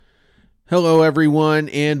Hello, everyone,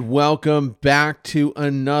 and welcome back to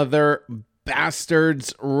another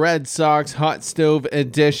Bastards Red Sox Hot Stove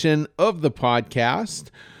edition of the podcast.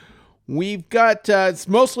 We've got, it's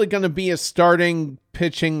mostly going to be a starting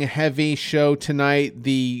pitching heavy show tonight.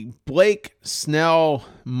 The Blake Snell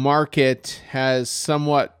market has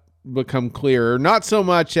somewhat become clearer, not so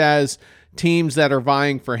much as teams that are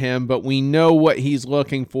vying for him, but we know what he's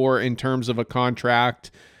looking for in terms of a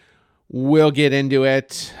contract. We'll get into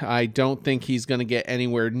it. I don't think he's going to get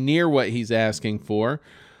anywhere near what he's asking for.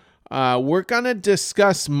 We're going to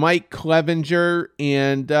discuss Mike Clevenger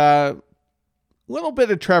and a little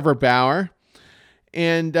bit of Trevor Bauer.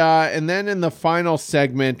 And then in the final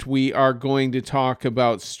segment, we are going to talk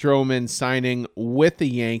about Stroman signing with the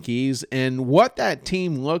Yankees and what that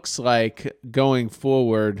team looks like going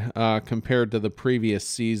forward compared to the previous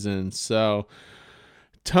season. So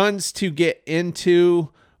tons to get into.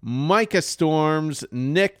 Micah Storms,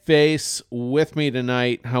 Nick Face with me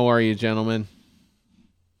tonight. How are you, gentlemen?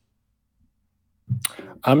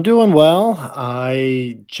 I'm doing well.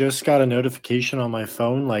 I just got a notification on my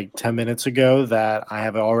phone like 10 minutes ago that I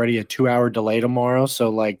have already a 2-hour delay tomorrow. So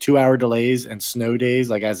like 2-hour delays and snow days,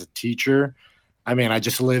 like as a teacher, I mean, I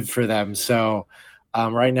just live for them. So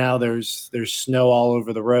right now there's snow all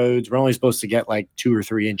over the roads. We're only supposed to get like 2 or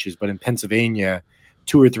 3 inches, but in Pennsylvania,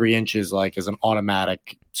 2 or 3 inches like is an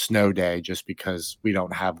automatic snow day just because we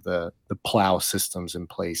don't have the plow systems in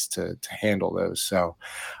place to handle those. So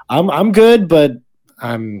I'm good, but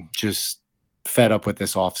I'm just fed up with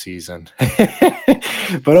this off season.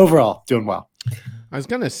 But overall, doing well. I was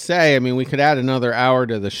going to say, I mean, we could add another hour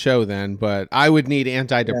to the show then, but I would need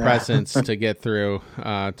antidepressants to get through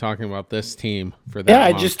talking about this team for that long.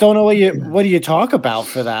 I just don't know what do you talk about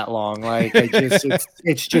for that long? Like,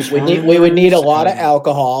 it's just we would need a lot of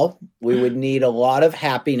alcohol. We would need a lot of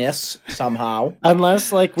happiness somehow.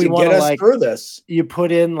 Unless like we want to like through this. You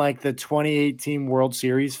put in like the 2018 World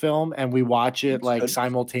Series film and we watch it like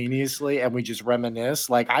simultaneously and we just reminisce.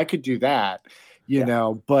 Like I could do that. You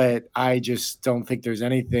know, but I just don't think there's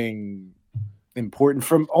anything important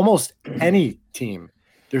from almost any team.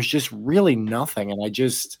 There's just really nothing. And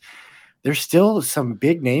there's still some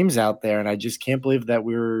big names out there. And I just can't believe that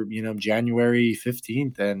we're, January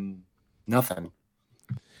 15th and nothing.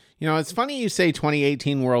 You know, it's funny you say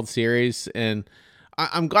 2018 World Series, and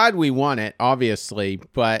I'm glad we won it, obviously,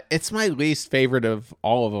 but it's my least favorite of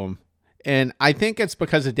all of them. And I think it's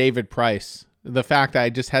because of David Price. The fact that I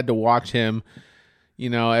just had to watch him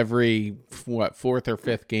every, fourth or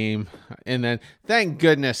fifth game. And then thank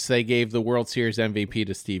goodness they gave the World Series MVP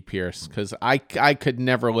to Steve Pearce because I could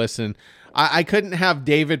never listen. I couldn't have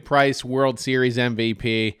David Price World Series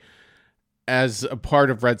MVP as a part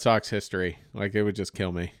of Red Sox history. Like, it would just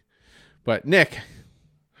kill me. But, Nick,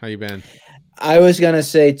 how you been? I was going to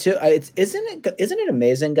say, too, isn't it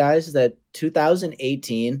amazing, guys, that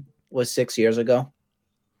 2018 was 6 years ago?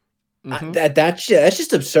 Mm-hmm. That's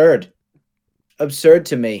just absurd. Absurd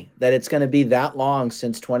to me that it's going to be that long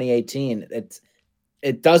since 2018.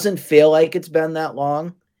 It doesn't feel like it's been that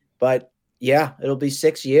long, but yeah, it'll be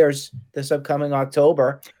 6 years this upcoming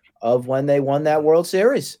October of when they won that World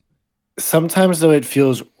Series. Sometimes though it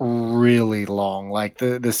feels really long, like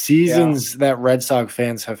the seasons that Red Sox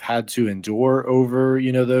fans have had to endure over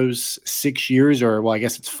those 6 years, or well, I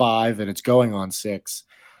guess it's 5 and it's going on 6.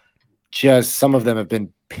 Just some of them have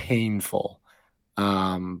been painful.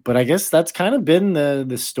 But I guess that's kind of been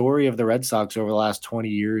the story of the Red Sox over the last 20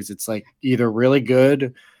 years. It's like either really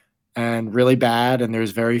good and really bad, and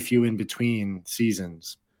there's very few in between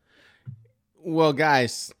seasons. Well,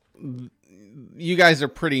 guys, you guys are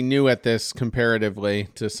pretty new at this comparatively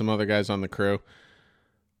to some other guys on the crew.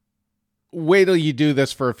 Wait till you do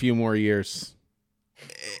this for a few more years.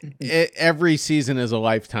 Every season is a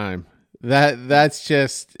lifetime. It's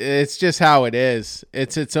just how it is.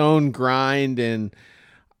 It's its own grind, and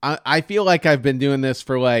I feel like I've been doing this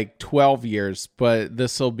for like 12 years, but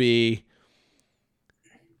this will be,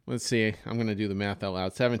 let's see, I'm going to do the math out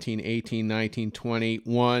loud. 17, 18, 19, 20,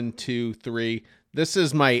 1, 2, 3. This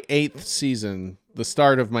is my 8th season, the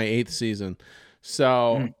start of my 8th season.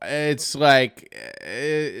 So it's like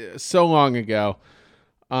so long ago.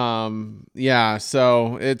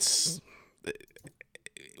 So it's,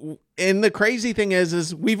 and the crazy thing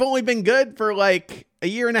is we've only been good for like a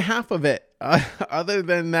year and a half of it. Other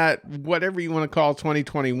than that, whatever you want to call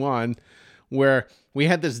 2021, where we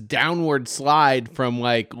had this downward slide from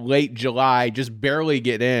like late July, just barely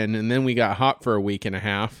get in. And then we got hot for a week and a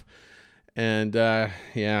half. And and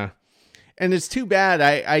it's too bad.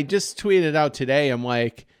 I just tweeted out today. I'm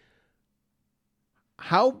like,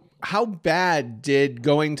 how bad did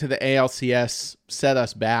going to the ALCS set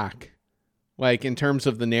us back? like in terms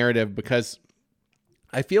of the narrative, because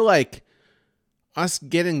I feel like us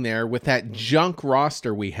getting there with that junk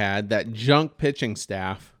roster we had, that junk pitching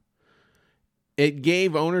staff, it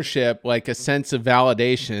gave ownership like a sense of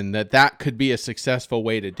validation that could be a successful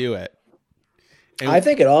way to do it. And I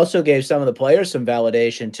think it also gave some of the players some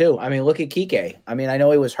validation too. I mean, look at Kike. I mean, I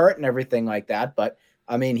know he was hurt and everything like that, but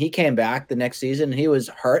I mean, he came back the next season and he was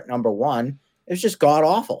hurt, number one. It was just god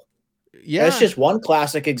awful. Yeah. That's just one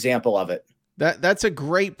classic example of it. That's a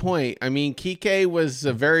great point. I mean, Kike was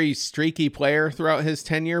a very streaky player throughout his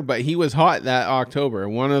tenure, but he was hot that October,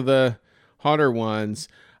 one of the hotter ones.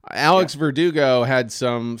 Alex Verdugo had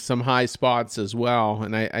some high spots as well,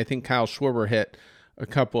 and I think Kyle Schwarber hit a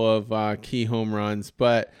couple of key home runs.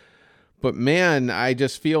 But man, I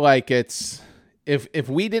just feel like it's if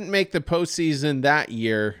we didn't make the postseason that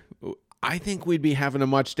year, I think we'd be having a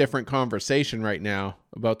much different conversation right now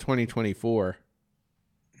about 2024.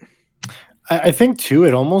 I think too,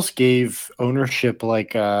 it almost gave ownership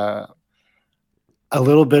like a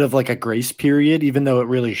little bit of like a grace period, even though it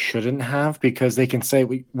really shouldn't have, because they can say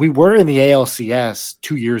we were in the ALCS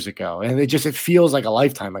 2 years ago, and it feels like a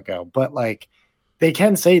lifetime ago. But like they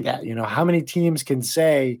can say that, how many teams can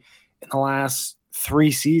say in the last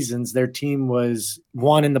 3 seasons their team was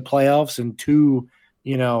 1 in the playoffs and 2,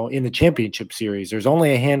 in the championship series? There's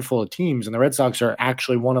only a handful of teams, and the Red Sox are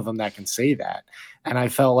actually one of them that can say that. And I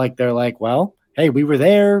felt like they're like, well, hey, we were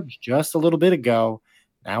there just a little bit ago.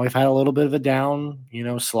 Now we've had a little bit of a down,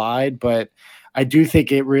 slide, but I do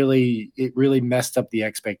think it really messed up the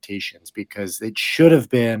expectations, because it should have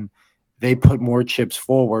been they put more chips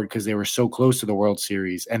forward because they were so close to the World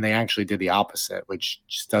Series, and they actually did the opposite, which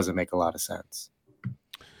just doesn't make a lot of sense.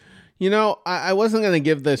 I wasn't going to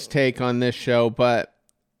give this take on this show, but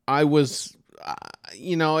I was,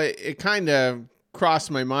 it kind of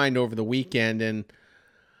crossed my mind over the weekend, and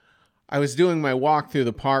I was doing my walk through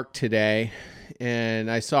the park today,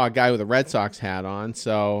 and I saw a guy with a Red Sox hat on,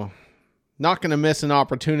 so not going to miss an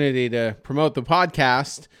opportunity to promote the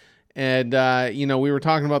podcast. And, we were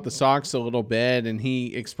talking about the Sox a little bit, and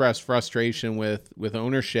he expressed frustration with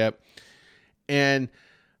ownership. And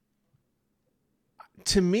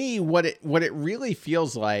to me, what it really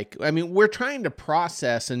feels like, I mean, we're trying to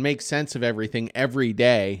process and make sense of everything every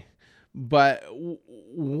day, but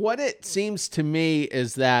what it seems to me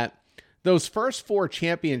is that those first 4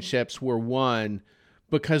 championships were won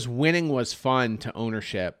because winning was fun to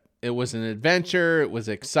ownership. It was an adventure. It was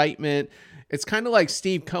excitement. It's kind of like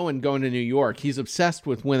Steve Cohen going to New York. He's obsessed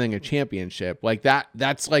with winning a championship. Like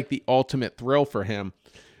that's like the ultimate thrill for him.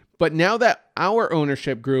 But now that our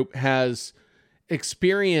ownership group has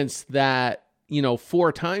experienced that,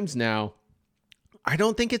 4 times now, I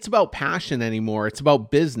don't think it's about passion anymore. It's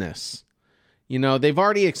about business. They've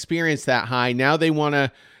already experienced that high. Now they want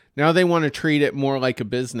to treat it more like a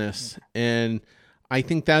business. And I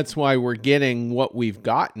think that's why we're getting what we've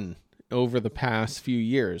gotten over the past few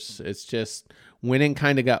years. It's just winning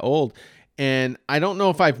kind of got old. And I don't know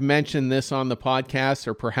if I've mentioned this on the podcast,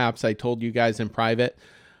 or perhaps I told you guys in private.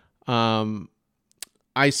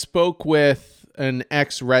 I spoke with an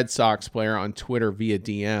ex-Red Sox player on Twitter via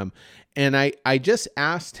DM, and I just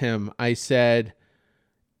asked him, I said,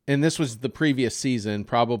 and this was the previous season,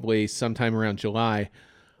 probably sometime around July,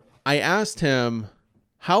 I asked him,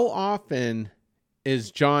 how often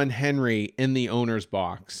is John Henry in the owner's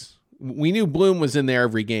box? We knew Bloom was in there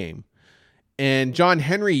every game, and John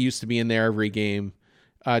Henry used to be in there every game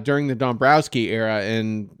during the Dombrowski era,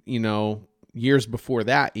 and years before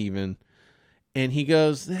that even. And he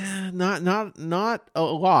goes, not a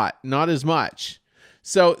lot, not as much.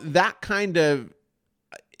 So that kind of,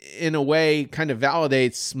 in a way, kind of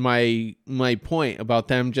validates my point about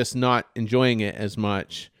them just not enjoying it as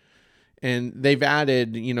much. And they've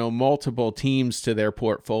added, multiple teams to their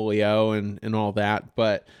portfolio and all that.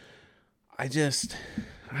 But I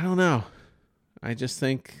don't know. I just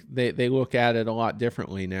think they look at it a lot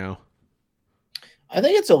differently now. I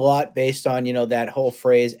think it's a lot based on, that whole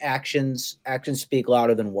phrase, actions speak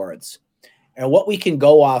louder than words. And what we can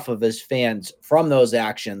go off of as fans from those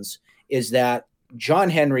actions is that John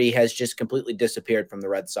Henry has just completely disappeared from the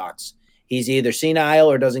Red Sox. He's either senile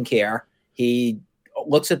or doesn't care. He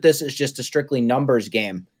looks at this as just a strictly numbers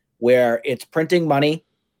game where it's printing money,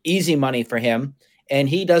 easy money for him. And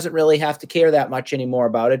he doesn't really have to care that much anymore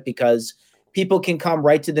about it, because people can come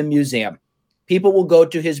right to the museum. People will go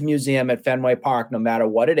to his museum at Fenway Park no matter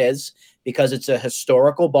what it is, because it's a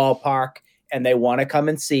historical ballpark and they want to come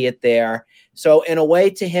and see it there. So in a way,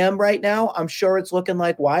 to him right now, I'm sure it's looking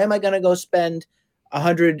like, why am I going to go spend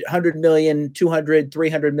 $100 million, $200,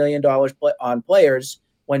 $300 million on players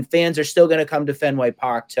when fans are still going to come to Fenway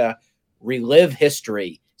Park to relive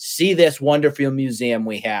history, see this wonderful museum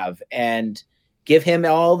we have, and give him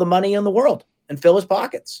all the money in the world and fill his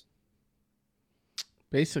pockets.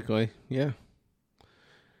 Basically, yeah.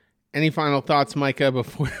 Any final thoughts, Micah,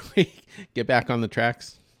 before we get back on the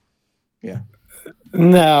tracks? Yeah.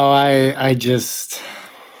 No, I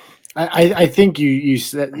think you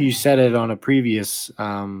said it on a previous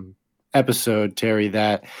episode, Terry,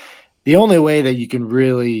 that the only way that you can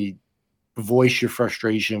really voice your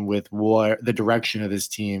frustration with what the direction of this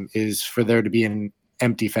team is for there to be an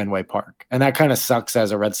empty Fenway Park. And that kind of sucks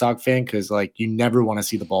as a Red Sox fan, because like you never want to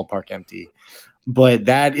see the ballpark empty. But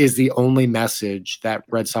that is the only message that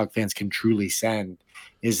Red Sox fans can truly send,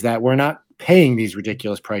 is that we're not paying these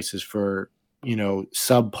ridiculous prices for,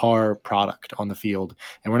 subpar product on the field.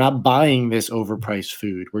 And we're not buying this overpriced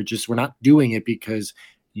food. We're not doing it because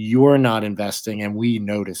you're not investing and we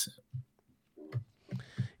notice it.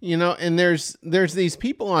 And there's these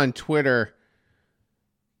people on Twitter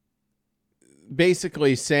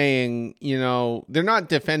basically saying, they're not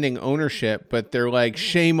defending ownership, but they're like,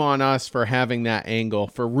 shame on us for having that angle,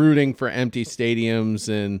 for rooting for empty stadiums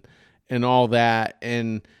and all that.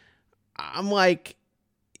 And I'm like,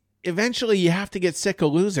 eventually you have to get sick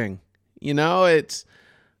of losing.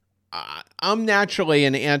 I'm naturally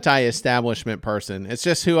an anti-establishment person. It's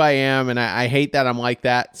just who I am. And I hate that I'm like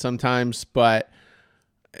that sometimes, but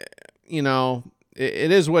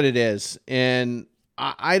it is what it is. And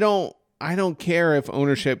I don't care if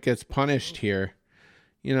ownership gets punished here.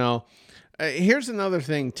 Here's another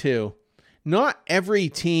thing too. Not every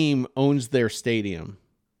team owns their stadium,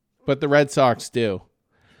 but the Red Sox do.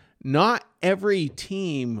 Not every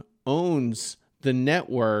team owns the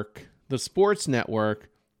network, the sports network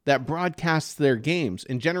that broadcasts their games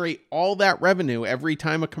and generate all that revenue every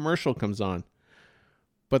time a commercial comes on.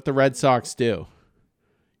 But the Red Sox do.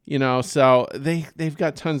 So they've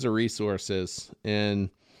got tons of resources.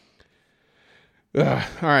 And all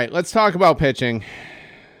right, let's talk about pitching.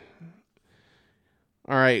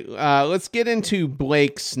 All right, let's get into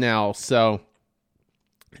Blake Snell. So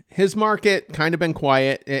his market kind of been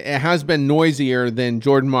quiet. It has been noisier than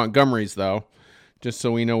Jordan Montgomery's, though, just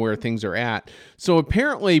so we know where things are at. So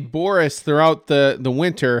apparently Boris, throughout the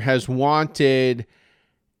winter, has wanted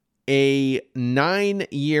a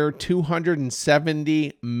 9-year,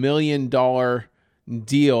 $270 million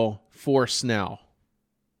deal for Snell.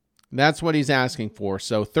 That's what he's asking for.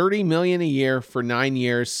 So $30 million a year for 9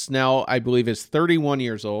 years. Snell, I believe, is 31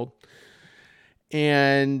 years old.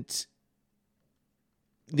 And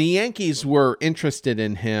the Yankees were interested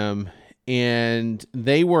in him, and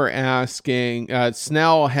they were asking,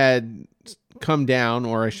 Snell had come down,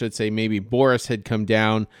 or I should say maybe Boris had come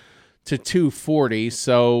down to 240.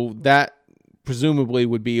 So that presumably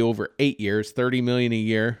would be over 8 years, $30 million a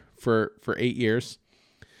year for 8 years.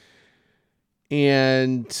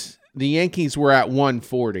 And the Yankees were at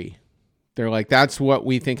 140. They're like, that's what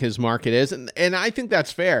we think his market is. And I think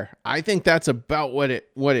that's fair. I think that's about what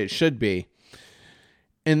it should be.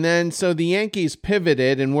 And then, so the Yankees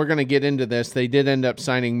pivoted, and we're going to get into this. They did end up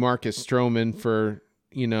signing Marcus Stroman for,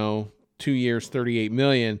 2 years, $38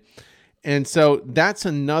 million. And so that's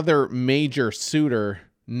another major suitor,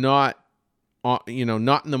 not in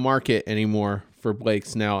the market anymore for Blake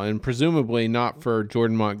Snell, and presumably not for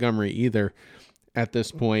Jordan Montgomery either at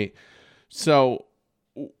this point. So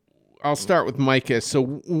I'll start with Micah. So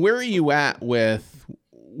where are you at with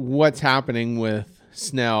what's happening with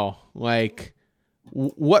Snell? Like,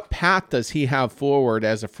 what path does he have forward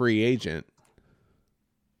as a free agent?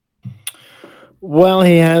 Well,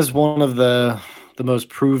 he has one of the most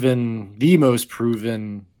proven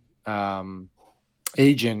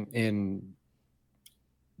agent in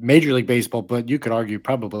Major League Baseball, but you could argue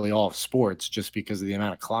probably all of sports, just because of the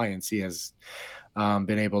amount of clients he has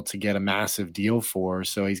been able to get a massive deal for.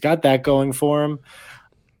 So he's got that going for him.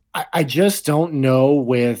 I just don't know,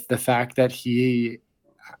 with the fact that he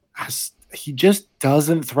just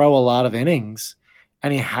doesn't throw a lot of innings,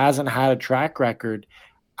 and he hasn't had a track record.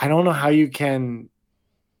 I don't know how you can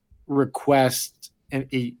request an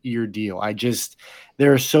 8-year deal.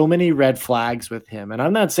 There are so many red flags with him, and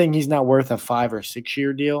I'm not saying he's not worth a 5 or 6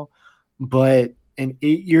 year deal, but an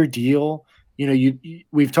 8-year deal,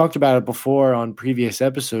 we've talked about it before on previous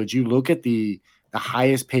episodes. You look at the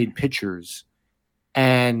highest paid pitchers,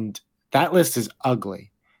 and that list is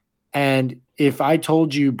ugly. And if I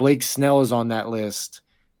told you Blake Snell is on that list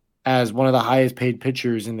as one of the highest paid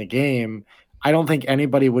pitchers in the game, I don't think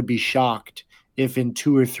anybody would be shocked if in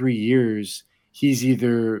 2 or 3 years he's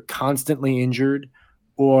either constantly injured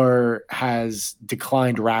or has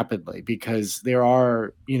declined rapidly, because there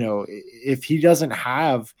are, if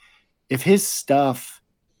his stuff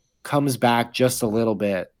comes back just a little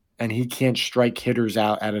bit and he can't strike hitters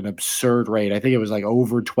out at an absurd rate. I think it was like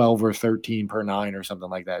over 12 or 13 per 9 or something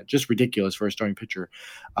like that. Just ridiculous for a starting pitcher.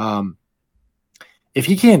 If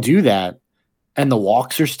he can't do that and the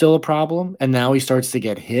walks are still a problem and now he starts to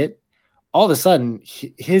get hit, all of a sudden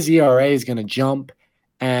his ERA is going to jump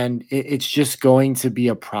and it's just going to be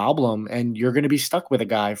a problem. And you're going to be stuck with a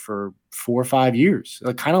guy for 4 or 5 years,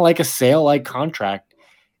 kind of like a Sale-like contract,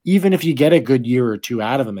 even if you get a good year or two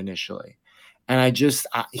out of him initially. And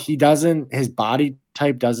his body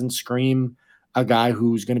type doesn't scream a guy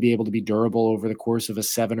who's going to be able to be durable over the course of a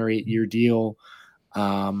 7 or 8 year deal.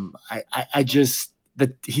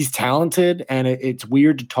 He's talented, and it's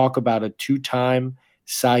weird to talk about a 2-time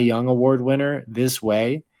Cy Young Award winner this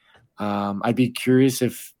way. I'd be curious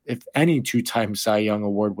if any 2-time Cy Young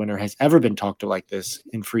Award winner has ever been talked to like this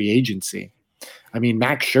in free agency. I mean,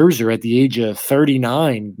 Max Scherzer at the age of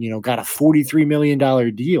 39, got a $43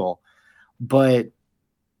 million deal, but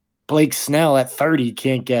Blake Snell at 30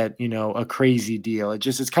 can't get, a crazy deal.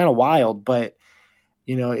 It's kind of wild, but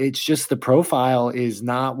it's just the profile is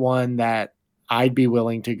not one that I'd be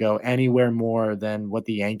willing to go anywhere more than what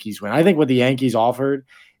the Yankees win. I think what the Yankees offered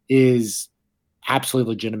is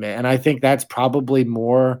absolutely legitimate. And I think that's probably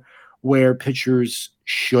more where pitchers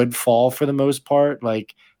should fall for the most part.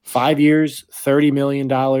 Like 5 years, $30 million,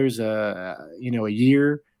 a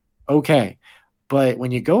year. Okay. But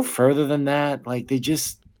when you go further than that, like they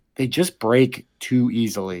just break too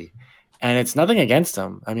easily. And it's nothing against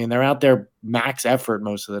them. I mean, they're out there max effort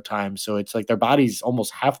most of the time. So it's like their bodies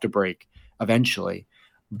almost have to break eventually.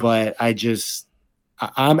 But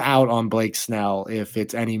I'm out on Blake Snell if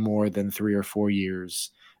it's any more than 3 or 4 years.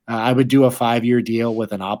 I would do a 5-year deal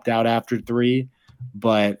with an opt-out after 3,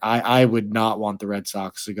 but I would not want the Red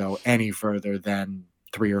Sox to go any further than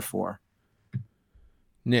 3 or 4.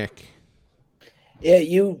 Nick. Yeah,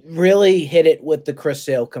 you really hit it with the Chris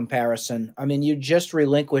Sale comparison. I mean, you just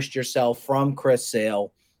relinquished yourself from Chris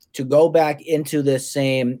Sale to go back into this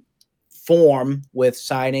same form with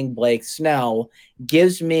signing Blake Snell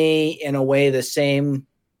gives me, in a way, the same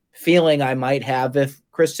feeling I might have if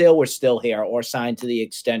Chris Sale were still here or signed to the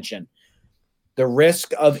extension. The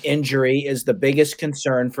risk of injury is the biggest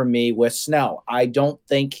concern for me with Snell. I don't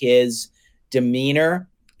think his demeanor,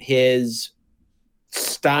 his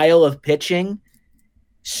style of pitching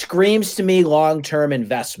screams to me long-term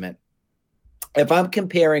investment. If I'm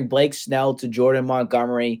comparing Blake Snell to Jordan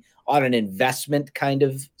Montgomery on an investment kind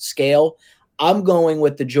of scale, I'm going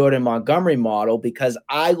with the Jordan Montgomery model because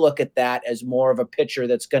I look at that as more of a pitcher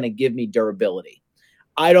that's going to give me durability.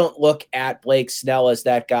 I don't look at Blake Snell as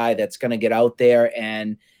that guy that's going to get out there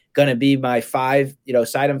and going to be my 5,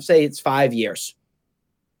 say it's 5 years.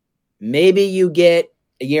 Maybe you get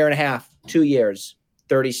a year and a half, 2 years,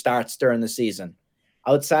 30 starts during the season.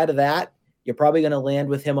 Outside of that, you're probably going to land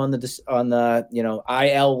with him on the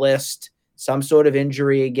IL list, some sort of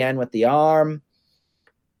injury again with the arm.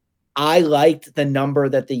 I liked the number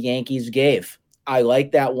that the Yankees gave. I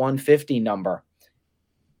like that 150 number.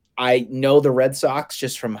 I know the Red Sox,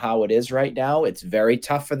 just from how it is right now, it's very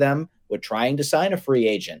tough for them with trying to sign a free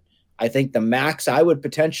agent. I think the max I would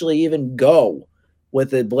potentially even go with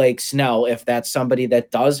the Blake Snell, if that's somebody that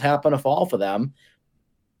does happen to fall for them,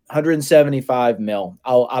 175 mil.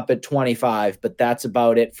 I'll up at 25, but that's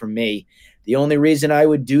about it for me. The only reason I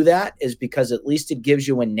would do that is because at least it gives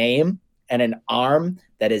you a name and an arm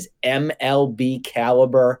that is MLB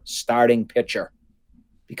caliber starting pitcher,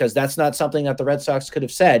 because that's not something that the Red Sox could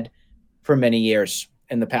have said for many years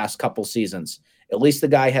in the past couple seasons. At least the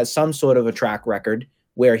guy has some sort of a track record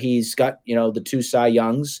where he's got, the 2 Cy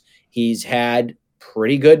Youngs. He's had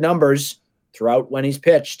pretty good numbers throughout when he's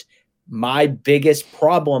pitched. My biggest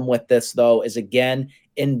problem with this, though, is, again,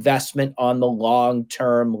 investment on the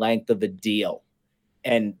long-term length of a deal.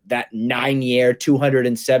 And that 9-year,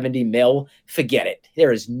 270 mil, forget it.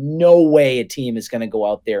 There is no way a team is going to go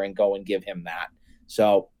out there and go and give him that.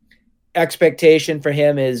 So expectation for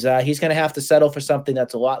him is he's going to have to settle for something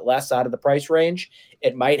that's a lot less out of the price range.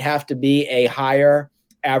 It might have to be a higher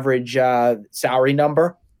average salary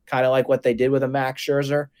number, kind of like what they did with a Max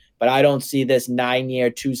Scherzer. But I don't see this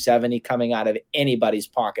 9-year, 270 coming out of anybody's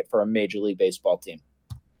pocket for a Major League Baseball team.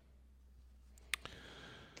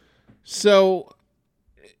 So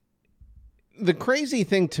the crazy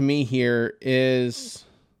thing to me here is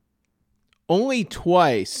only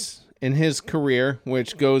twice in his career,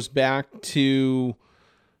 which goes back to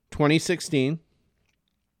 2016,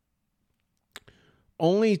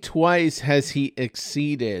 only twice has he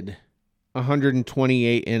exceeded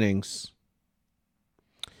 128 innings.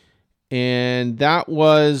 And that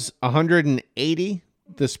was 180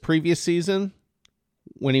 this previous season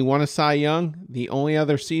when he won a Cy Young. The only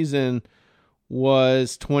other season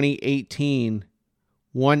was 2018,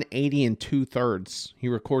 180 and 2/3. He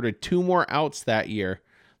recorded 2 more outs that year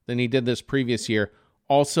than he did this previous year.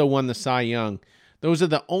 Also won the Cy Young. Those are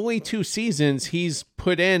the only 2 seasons he's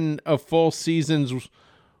put in a full season's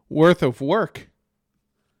worth of work.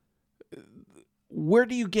 Where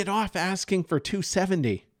do you get off asking for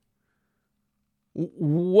 270?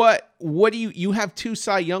 What do you have 2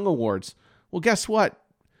 Cy Young awards? Well, guess what?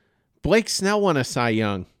 Blake Snell won a Cy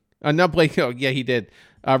Young. Not Blake. Oh, yeah, he did.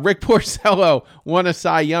 Rick Porcello won a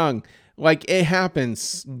Cy Young. Like, it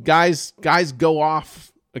happens. Guys go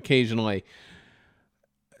off occasionally.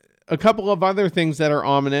 A couple of other things that are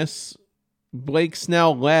ominous. Blake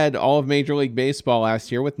Snell led all of Major League Baseball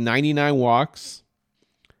last year with 99 walks.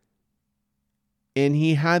 And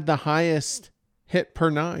he had the highest hit per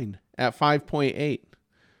 9 at 5.8.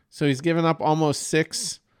 So he's given up almost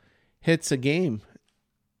 6 hits a game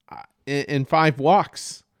in 5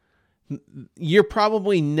 walks. You're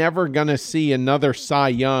probably never going to see another Cy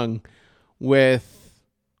Young with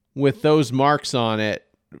those marks on it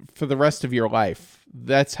for the rest of your life.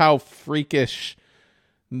 That's how freakish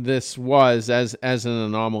this was as an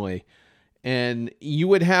anomaly. And you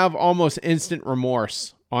would have almost instant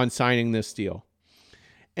remorse on signing this deal.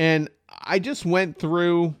 And I just went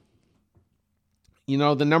through,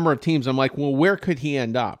 the number of teams. I'm like, well, where could he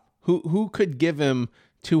end up? Who could give him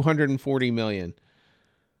 $240 million?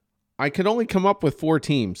 I could only come up with 4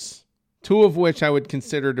 teams, 2 of which I would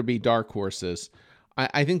consider to be dark horses.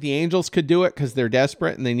 I think the Angels could do it because they're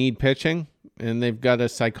desperate and they need pitching, and they've got a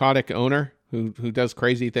psychotic owner who does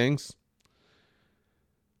crazy things.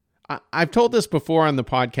 I've told this before on the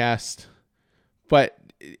podcast, but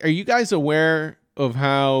are you guys aware of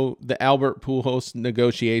how the Albert Pujols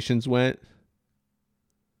negotiations went?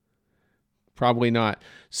 Probably not.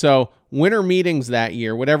 So winter meetings that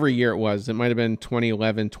year, whatever year it was, it might have been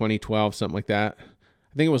 2011, 2012, something like that.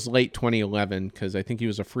 I think it was late 2011 because I think he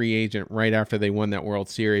was a free agent right after they won that World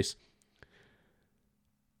Series.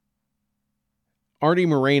 Artie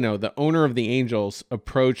Moreno, the owner of the Angels,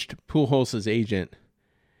 approached Pujols' agent,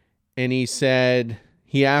 and he said,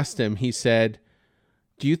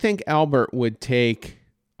 do you think Albert would take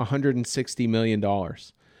 $160 million?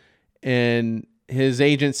 And his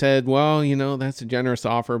agent said, well, that's a generous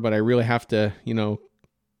offer, but I really have to,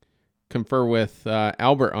 confer with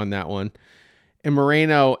Albert on that one. And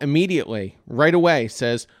Moreno immediately, right away,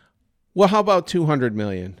 says, well, how about $200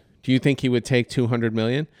 million? Do you think he would take $200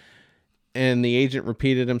 million? And the agent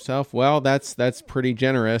repeated himself, well, that's pretty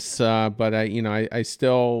generous, but I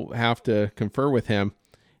still have to confer with him.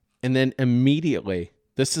 And then immediately,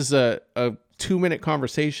 this is a 2-minute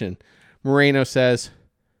conversation, Moreno says,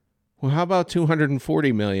 well, how about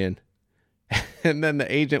 $240 million? And then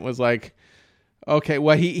the agent was like, okay,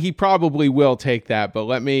 well, he probably will take that, but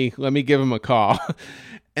let me give him a call.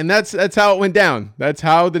 And that's how it went down. That's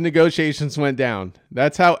how the negotiations went down.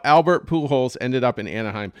 That's how Albert Pujols ended up in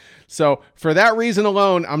Anaheim. So for that reason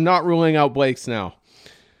alone, I'm not ruling out Blake Snell,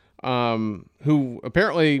 who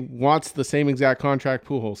apparently wants the same exact contract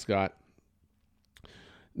Pujols got.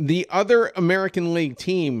 The other American League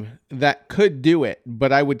team that could do it,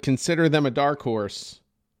 but I would consider them a dark horse,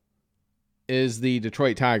 is the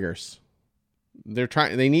Detroit Tigers.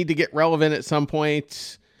 They need to get relevant at some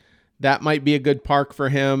point. That might be a good park for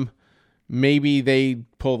him. Maybe they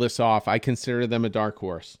pull this off. I consider them a dark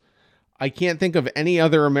horse. I can't think of any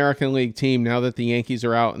other American League team now that the Yankees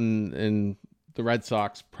are out and the Red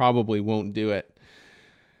Sox probably won't do it.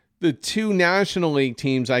 The 2 National League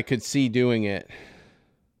teams I could see doing it,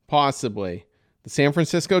 possibly. The San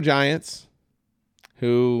Francisco Giants,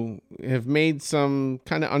 who have made some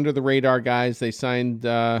kind of under-the-radar guys. They signed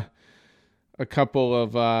a couple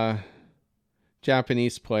of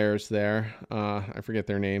Japanese players there. I forget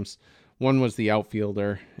their names. One was the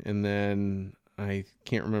outfielder, and then I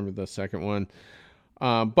can't remember the second one.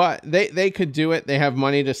 But they could do it. They have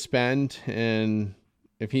money to spend, and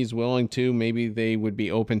if he's willing to, maybe they would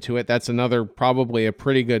be open to it. That's probably a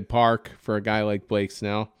pretty good park for a guy like Blake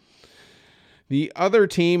Snell. The other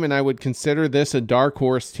team, and I would consider this a dark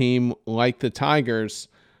horse team like the Tigers,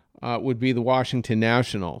 would be the Washington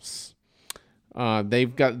Nationals. They're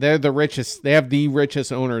the richest. They have the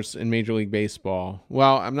richest owners in Major League Baseball.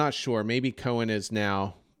 Well, I'm not sure. Maybe Cohen is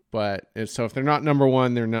now, but if they're not number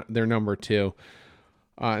 1, they're number 2,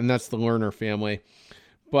 and that's the Lerner family.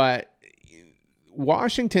 But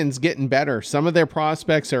Washington's getting better. Some of their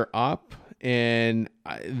prospects are up, and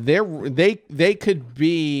they could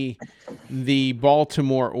be the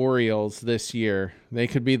Baltimore Orioles this year. They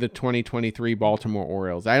could be the 2023 Baltimore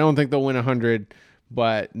Orioles. I don't think they'll win 100.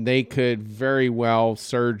 but they could very well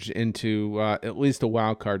surge into at least a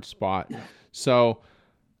wild card spot. So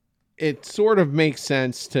it sort of makes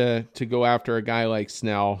sense to go after a guy like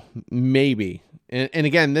Snell, maybe. And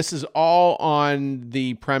again, this is all on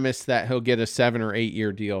the premise that he'll get a 7 or 8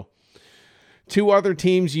 year deal. Two other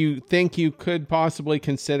teams you think you could possibly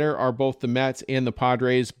consider are both the Mets and the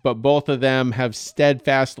Padres, but both of them have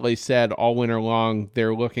steadfastly said all winter long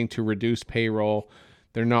they're looking to reduce payroll.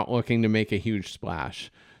 They're not looking to make a huge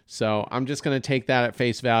splash. So I'm just going to take that at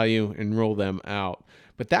face value and rule them out.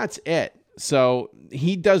 But that's it. So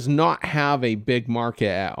he does not have a big market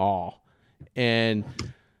at all. And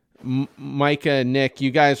Micah and Nick,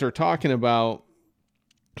 you guys are talking about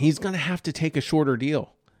he's going to have to take a shorter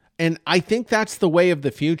deal. And I think that's the way of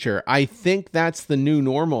the future. I think that's the new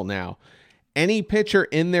normal now. Any pitcher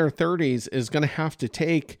in their 30s is going to have to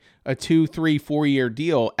take a 2, 3, 4 year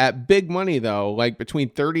deal at big money, though, like between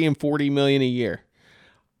 30 and 40 million a year.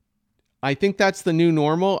 I think that's the new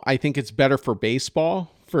normal. I think it's better for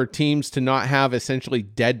baseball for teams to not have essentially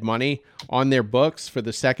dead money on their books for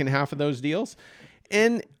the second half of those deals.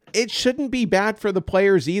 And it shouldn't be bad for the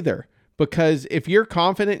players either. Because if you're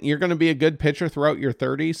confident you're going to be a good pitcher throughout your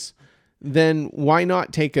 30s, then why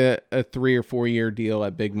not take a 3 or 4 year deal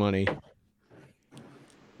at big money?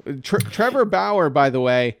 Trevor Bauer, by the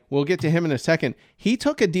way, we'll get to him in a second. He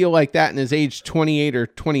took a deal like that in his age 28 or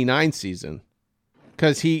 29 season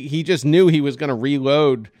because he just knew he was going to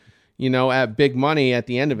reload, at big money at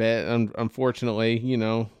the end of it. Unfortunately,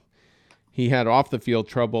 he had off the field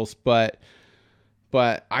troubles, but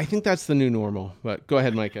I think that's the new normal. But go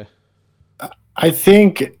ahead, Micah. I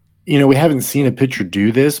think, we haven't seen a pitcher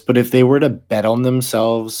do this, but if they were to bet on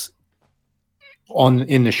themselves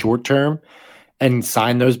in the short term and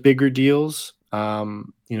sign those bigger deals, those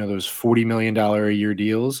 $40 million a year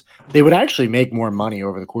deals, they would actually make more money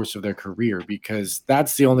over the course of their career because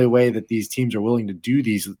that's the only way that these teams are willing to do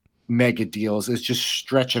these mega deals is just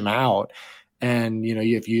stretch them out. And,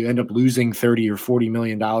 if you end up losing $30 or $40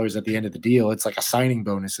 million at the end of the deal, it's like a signing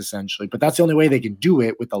bonus essentially. But that's the only way they can do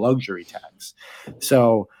it with the luxury tax.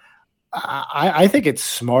 So I think it's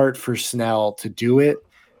smart for Snell to do it.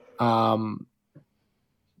 I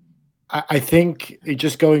think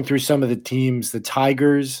just going through some of the teams, the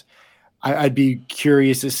Tigers, I'd be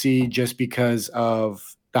curious to see just because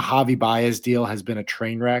of the Javi Baez deal has been a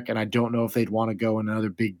train wreck. And I don't know if they'd want to go in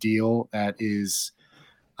another big deal that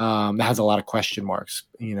has a lot of question marks,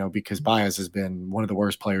 because Baez has been one of the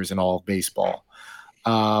worst players in all of baseball.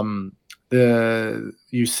 You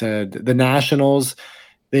said the Nationals,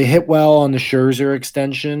 they hit well on the Scherzer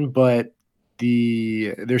extension, but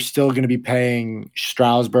they're still going to be paying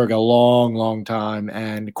Strasburg a long, long time.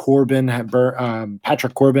 And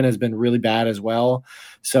Patrick Corbin has been really bad as well.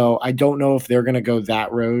 So I don't know if they're going to go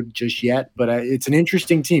that road just yet, but it's an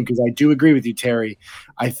interesting team because I do agree with you, Terry.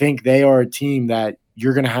 I think they are a team that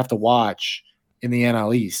you're going to have to watch in the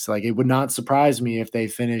NL East. Like, it would not surprise me if they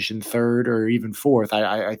finish in third or even fourth.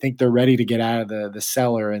 I think they're ready to get out of the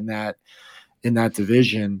cellar in that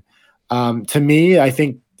division. To me, I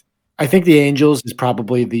think the Angels is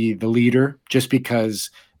probably the leader just because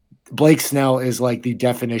Blake Snell is like the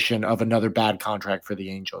definition of another bad contract for the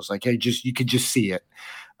Angels. Like, you could just see it.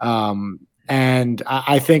 And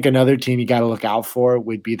I think another team you got to look out for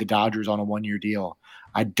would be the Dodgers on a 1 year deal.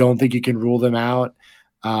 I don't think you can rule them out.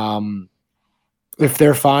 If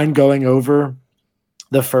they're fine going over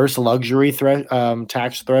the first luxury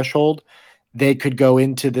tax threshold, they could go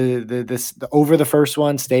into the over the first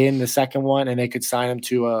one, stay in the second one, and they could sign them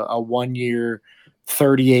to a 1 year,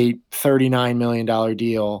 $39 million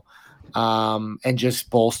deal, and just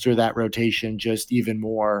bolster that rotation just even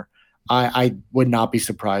more. I would not be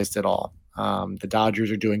surprised at all. The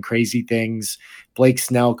Dodgers are doing crazy things. Blake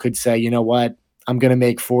Snell could say, you know what? I'm going to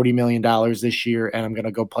make $40 million this year, and I'm going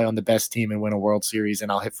to go play on the best team and win a World Series,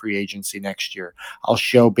 and I'll hit free agency next year. I'll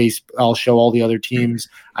show all the other teams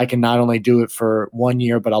I can not only do it for 1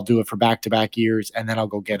 year, but I'll do it for back-to-back years, and then I'll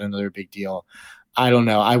go get another big deal. I don't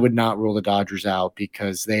know. I would not rule the Dodgers out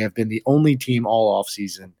because they have been the only team all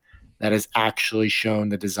offseason that has actually shown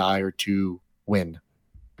the desire to win.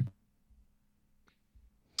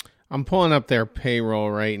 I'm pulling up their payroll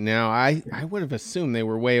right now. I would have assumed they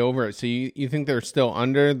were way over it. So you think they're still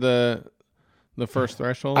under the first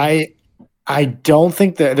threshold? I don't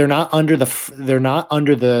think that they're not under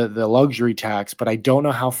the luxury tax, but I don't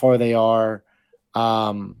know how far they are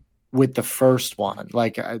with the first one,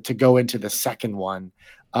 like to go into the second one.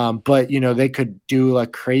 But they could do a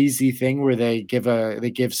crazy thing where they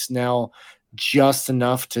give Snell just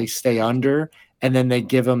enough to stay under, and then they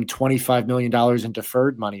give them $25 million in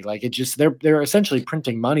deferred money. Like, it just, they're essentially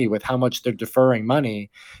printing money with how much they're deferring money.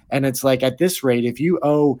 And it's like, at this rate, if you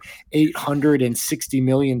owe $860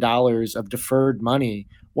 million of deferred money,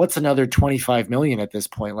 what's another 25 million at this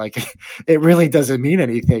point? Like, it really doesn't mean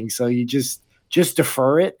anything. So you just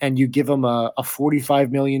defer it, and you give them a $45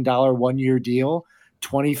 million 1-year deal,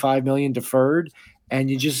 25 million deferred, and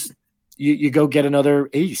you go get another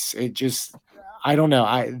ace. It just, I don't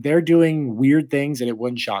know. They're doing weird things, and it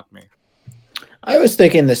wouldn't shock me. I was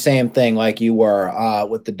thinking the same thing like you were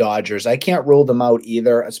with the Dodgers. I can't rule them out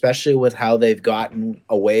either, especially with how they've gotten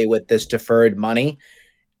away with this deferred money.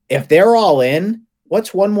 If they're all in,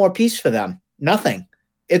 what's one more piece for them? Nothing.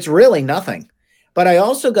 It's really nothing. But I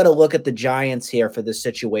also got to look at the Giants here for this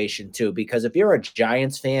situation too, because if you're a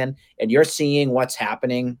Giants fan and you're seeing what's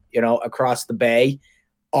happening, across the bay,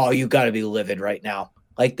 oh, you got to be livid right now.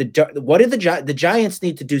 Like, the Giants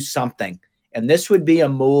need to do something, and this would be a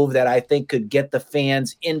move that I think could get the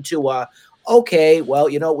fans into okay,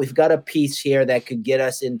 well, we've got a piece here that could get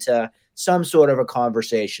us into some sort of a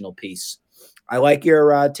conversational piece. I like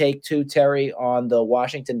your take too, Terry, on the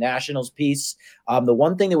Washington Nationals piece. The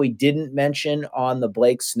one thing that we didn't mention on the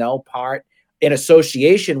Blake Snell part, in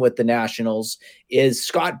association with the Nationals, is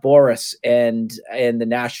Scott Boras and the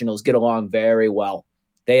Nationals get along very well.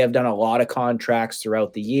 They have done a lot of contracts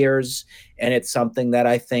throughout the years, and it's something that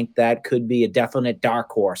I think that could be a definite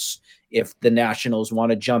dark horse if the Nationals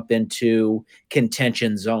want to jump into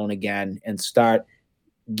contention zone again and start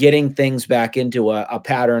getting things back into a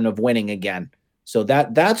pattern of winning again. So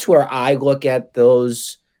that's where I look at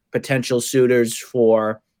those potential suitors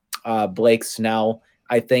for Blake Snell.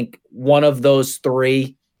 I think one of those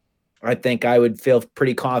three, I think I would feel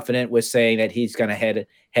pretty confident with saying that he's going to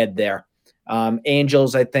head there.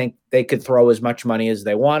 Angels, I think they could throw as much money as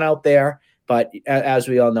they want out there, but as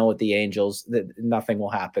we all know with the Angels, nothing will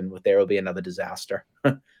happen. There will be another disaster.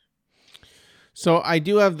 So I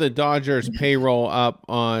do have the Dodgers payroll up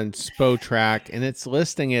on Spotrac, and it's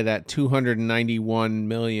listing it at $291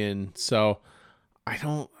 million. So I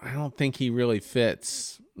don't think he really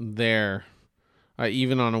fits there,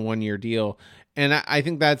 even on a 1-year deal. And I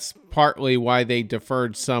think that's partly why they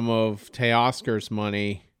deferred some of Teoscar's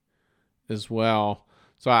money as well.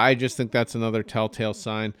 So I just think that's another telltale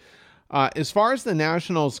sign. As far as the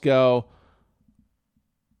Nationals go,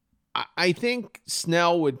 I think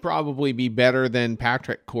Snell would probably be better than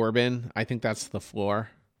Patrick Corbin. I think that's the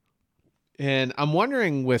floor. And I'm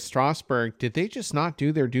wondering with Strasburg, did they just not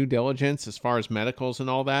do their due diligence as far as medicals and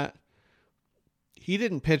all that? He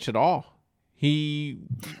didn't pitch at all. He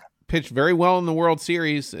pitched very well in the World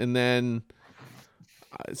Series, and then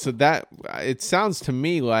so that it sounds to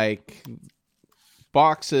me like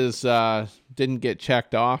boxes didn't get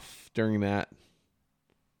checked off during that.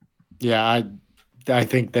 Yeah, I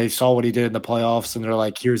think they saw what he did in the playoffs, and they're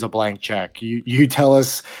like, here's a blank check. You tell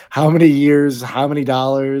us how many years, how many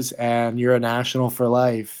dollars, and you're a National for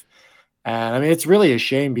life. And I mean, it's really a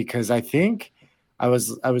shame, because I think I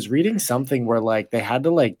was reading something where like they had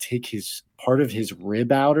to like take his part of his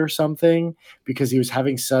rib out or something because he was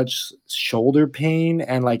having such shoulder pain,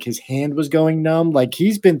 and like his hand was going numb. Like,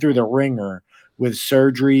 he's been through the ringer with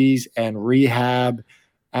surgeries and rehab.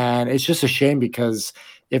 And it's just a shame, because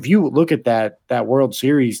if you look at that World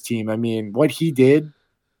Series team, I mean, what he did,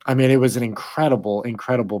 I mean, it was an incredible,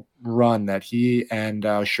 incredible run that he and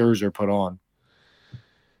Scherzer put on.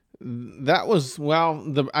 That was,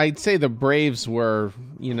 I'd say the Braves were,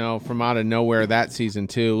 from out of nowhere that season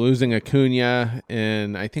too, losing Acuna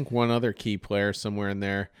and I think one other key player somewhere in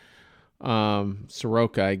there.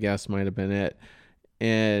 Soroka, I guess, might have been it.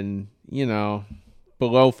 And,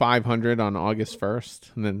 below 500 on August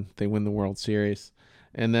 1st, and then they win the World Series.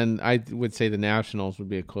 And then I would say the Nationals would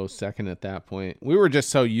be a close second at that point. We were just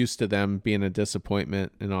so used to them being a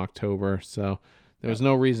disappointment in October, so there was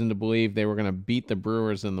no reason to believe they were going to beat the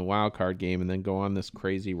Brewers in the wild card game and then go on this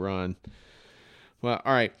crazy run. Well,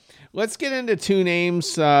 all right, let's get into two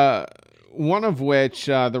names, one of which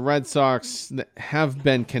the Red Sox have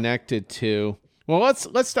been connected to. Well,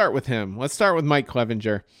 let's start with him. Let's start with Mike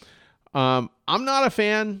Clevenger. I'm not a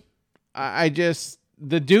fan.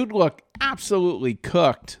 The dude looked absolutely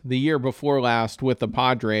cooked the year before last with the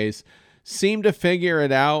Padres. Seemed to figure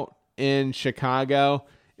it out in Chicago.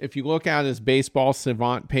 If you look at his Baseball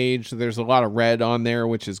Savant page, there's a lot of red on there,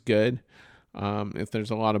 which is good. If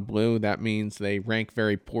there's a lot of blue, that means they rank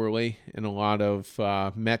very poorly in a lot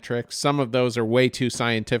of metrics. Some of those are way too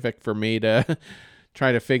scientific for me to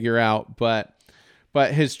try to figure out, but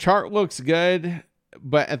his chart looks good.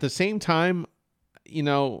 But at the same time,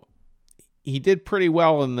 he did pretty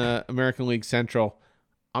well in the American League Central.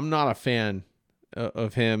 I'm not a fan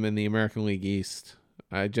of him in the American League East.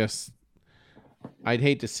 I'd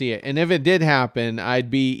hate to see it. And if it did happen, I'd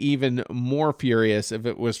be even more furious if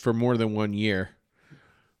it was for more than 1 year.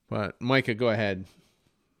 But Micah, go ahead.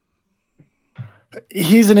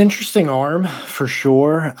 He's an interesting arm for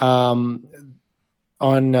sure. On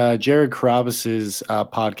Jared Carrabis's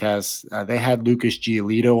podcast, they had Lucas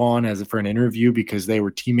Giolito on for an interview because they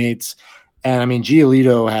were teammates. And I mean,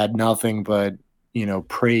 Giolito had nothing but,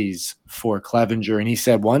 praise for Clevenger. And he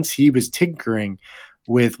said once he was tinkering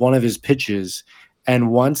with one of his pitches,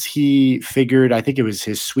 and once he figured, I think it was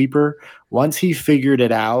his sweeper, once he figured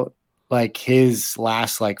it out, like his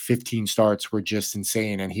last 15 starts were just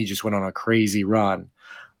insane, and he just went on a crazy run.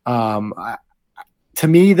 To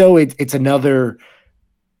me, though, it's another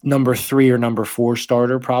number 3 or number 4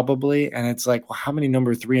 starter probably, and it's like, well, how many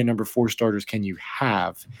number 3 and number 4 starters can you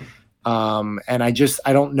have? And I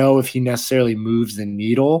don't know if he necessarily moves the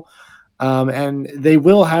needle. And they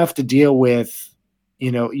will have to deal with,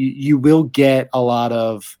 you will get a lot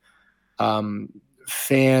of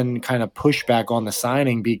fan kind of pushback on the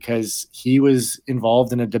signing because he was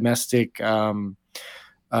involved in a domestic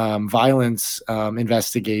violence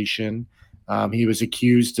investigation. He was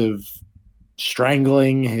accused of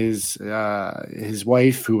strangling his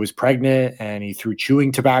wife who was pregnant, and he threw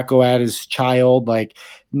chewing tobacco at his child.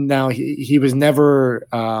 Now he was never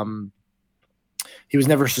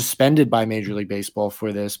suspended by Major League Baseball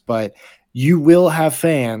for this, but you will have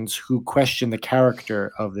fans who question the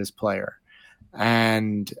character of this player.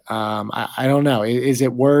 And I don't know. Is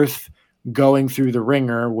it worth going through the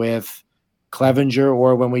ringer with Clevenger,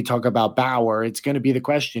 or when we talk about Bauer, it's going to be the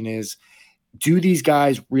question is, do these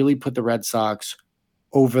guys really put the Red Sox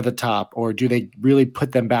over the top, or do they really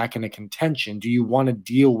put them back into contention? Do you want to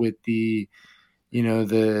deal with the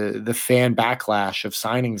fan backlash of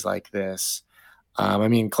signings like this? I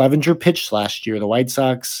mean, Clevenger pitched last year. The White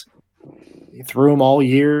Sox threw him all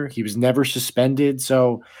year. He was never suspended.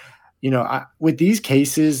 So, with these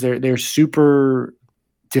cases, they're super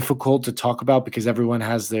difficult to talk about because everyone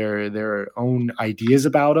has their own ideas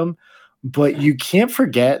about them. But you can't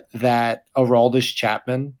forget that Aroldis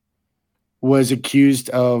Chapman was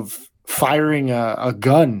accused of firing a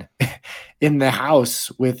gun in the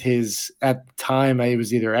house with his, at the time, it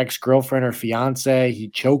was either ex-girlfriend or fiance. He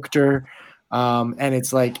choked her. And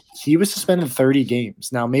it's like he was suspended 30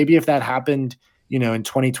 games. Now, maybe if that happened, in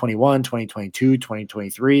 2021, 2022,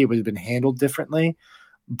 2023, it would have been handled differently.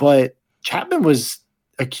 But Chapman was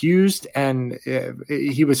accused, and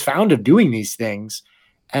he was found of doing these things.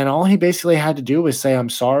 And all he basically had to do was say, I'm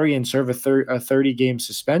sorry, and serve a 30-game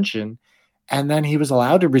suspension. And then he was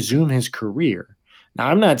allowed to resume his career. Now,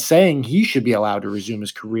 I'm not saying he should be allowed to resume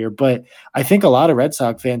his career, but I think a lot of Red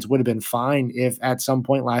Sox fans would have been fine if at some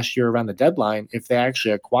point last year around the deadline, if they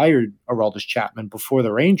actually acquired Aroldis Chapman before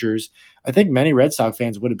the Rangers, I think many Red Sox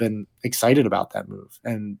fans would have been excited about that move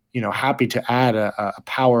and, happy to add a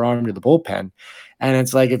power arm to the bullpen. And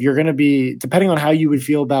it's like, if you're going to be, depending on how you would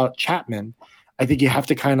feel about Chapman, I think you have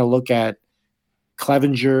to kind of look at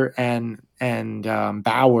Clevenger and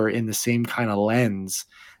Bauer in the same kind of lens.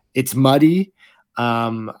 It's muddy.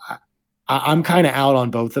 I'm kind of out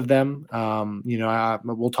on both of them.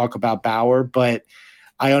 We'll talk about Bauer, but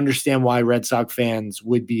I understand why Red Sox fans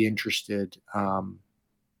would be interested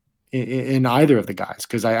in either of the guys,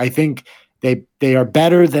 because I think they are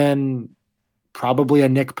better than probably a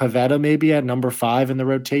Nick Pivetta maybe at number 5 in the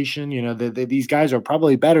rotation. These guys are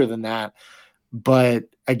probably better than that. But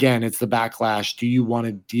again, it's the backlash. Do you want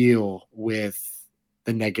to deal with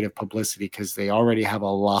the negative publicity? Because they already have a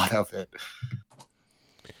lot of it.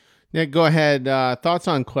 Nick, go ahead. Thoughts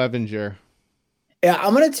on Clevenger? Yeah,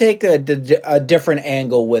 I'm going to take a different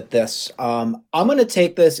angle with this. I'm going to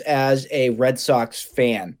take this as a Red Sox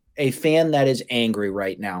fan, a fan that is angry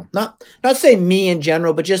right now. Not saying me in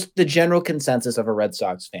general, but just the general consensus of a Red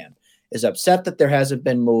Sox fan is upset that there hasn't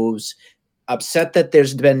been moves, upset that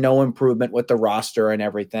there's been no improvement with the roster and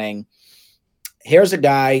everything. Here's a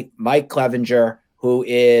guy, Mike Clevenger, who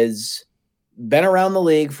is been around the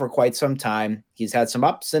league for quite some time. He's had some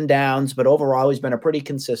ups and downs, but overall he's been a pretty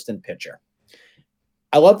consistent pitcher.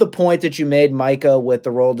 I love the point that you made, Micah, with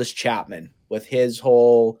the Aroldis Chapman, with his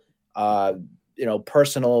whole,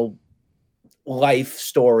 personal life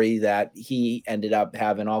story that he ended up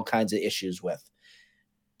having all kinds of issues with.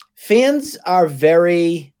 Fans are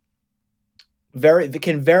can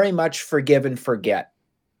very much forgive and forget.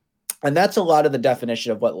 And that's a lot of the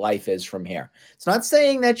definition of what life is from here. It's not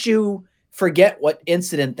saying that you forget what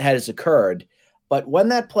incident has occurred, but when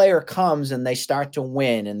that player comes and they start to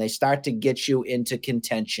win and they start to get you into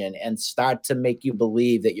contention and start to make you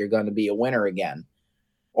believe that you're going to be a winner again,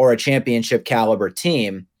 or a championship caliber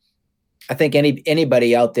team, I think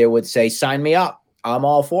anybody out there would say, sign me up. I'm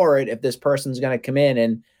all for it if this person's going to come in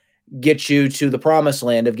and get you to the promised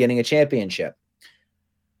land of getting a championship.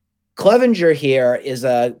 Clevenger here is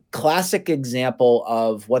a classic example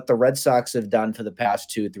of what the Red Sox have done for the past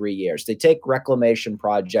 2-3 years. They take reclamation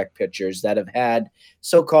project pitchers that have had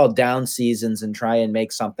so-called down seasons and try and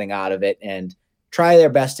make something out of it and try their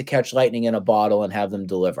best to catch lightning in a bottle and have them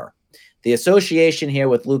deliver. The association here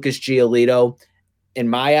with Lucas Giolito, in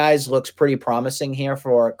my eyes, looks pretty promising here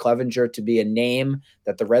for Clevenger to be a name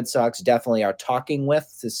that the Red Sox definitely are talking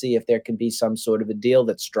with to see if there can be some sort of a deal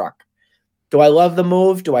that's struck. Do I love the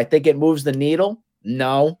move? Do I think it moves the needle?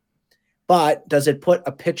 No. But does it put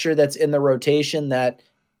a pitcher that's in the rotation that,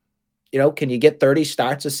 can you get 30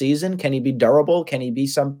 starts a season? Can he be durable? Can he be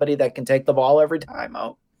somebody that can take the ball every time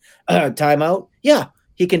out? Yeah,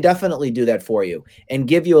 he can definitely do that for you and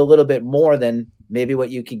give you a little bit more than maybe what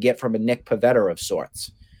you could get from a Nick Pivetta of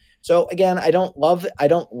sorts. So again, I don't love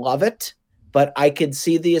it, but I could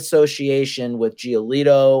see the association with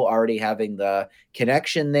Giolito already having the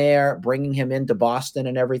connection there, bringing him into Boston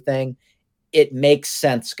and everything. It makes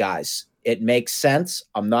sense, guys. It makes sense.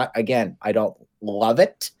 I don't love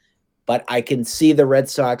it, but I can see the Red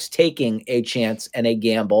Sox taking a chance and a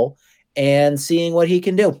gamble and seeing what he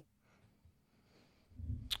can do.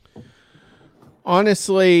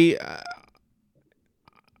 Honestly,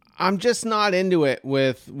 I'm just not into it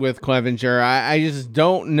with Clevenger. I just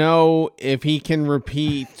don't know if he can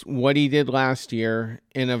repeat what he did last year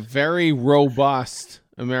in a very robust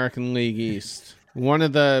American League East. One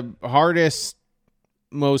of the hardest,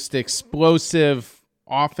 most explosive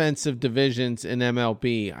offensive divisions in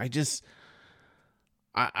MLB.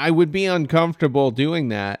 I would be uncomfortable doing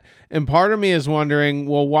that. And part of me is wondering,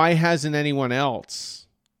 well, why hasn't anyone else?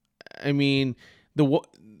 I mean,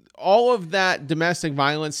 all of that domestic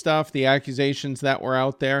violence stuff, the accusations that were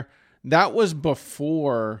out there, that was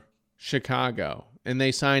before Chicago, and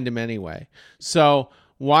they signed him anyway. So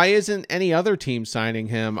why isn't any other team signing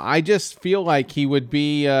him? I just feel like he would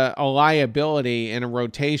be a liability in a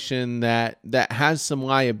rotation that has some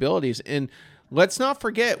liabilities. And let's not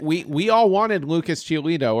forget, we all wanted Lucas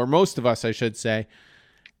Giolito, or most of us, I should say.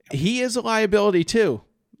 He is a liability too,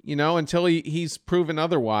 until he's proven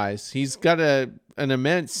otherwise. He's got an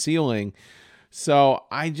immense ceiling. So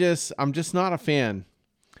I'm just not a fan.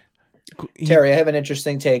 Terry, I have an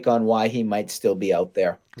interesting take on why he might still be out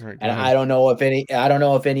there. Right, and I don't know if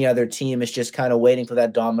any other team is just kind of waiting for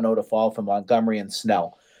that domino to fall from Montgomery and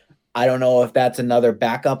Snell. I don't know if that's another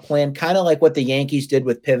backup plan, kind of like what the Yankees did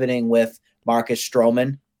with pivoting with Marcus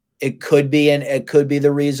Stroman. It could be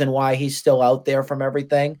the reason why he's still out there from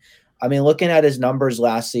everything. I mean, looking at his numbers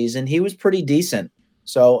last season, he was pretty decent.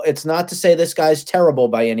 So it's not to say this guy's terrible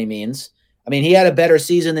by any means. I mean, he had a better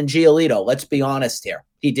season than Giolito. Let's be honest here.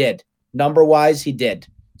 He did. Number-wise, he did.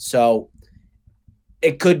 So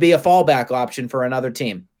it could be a fallback option for another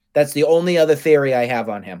team. That's the only other theory I have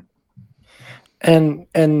on him. And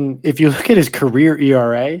if you look at his career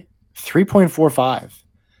ERA, 3.45.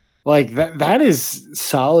 Like that is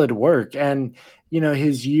solid work. And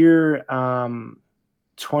his year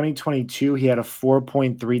 2022, he had a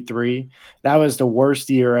 4.33. That was the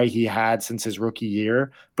worst ERA he had since his rookie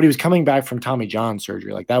year, but he was coming back from Tommy John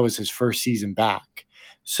surgery. Like that was his first season back.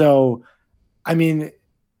 So, I mean,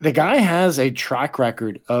 the guy has a track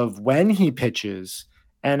record of when he pitches,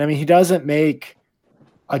 and I mean, he doesn't make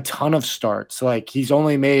a ton of starts. Like he's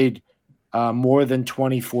only made more than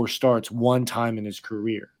 24 starts one time in his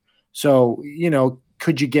career. So,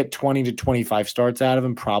 could you get 20 to 25 starts out of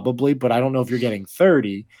him? Probably, but I don't know if you're getting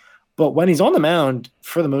 30. But when he's on the mound,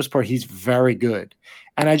 for the most part, he's very good.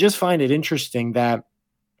 And I just find it interesting that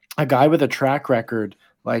a guy with a track record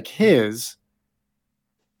like his,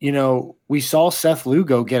 we saw Seth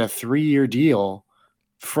Lugo get a 3-year deal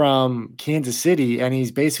from Kansas City, and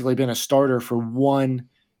he's basically been a starter for one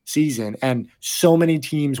season, and so many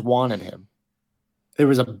teams wanted him. There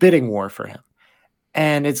was a bidding war for him.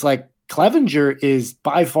 And it's like Clevenger is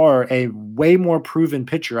by far a way more proven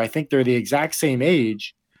pitcher. I think they're the exact same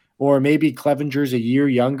age, or maybe Clevenger's a year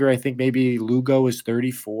younger. I think maybe Lugo is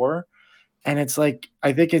 34. And it's like,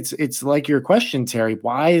 I think it's like your question, Terry,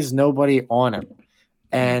 why is nobody on him?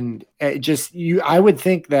 And I would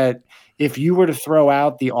think that if you were to throw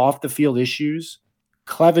out the off the field issues,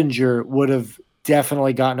 Clevenger would have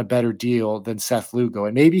definitely gotten a better deal than Seth Lugo.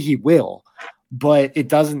 And maybe he will, but it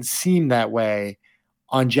doesn't seem that way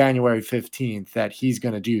on January 15th that he's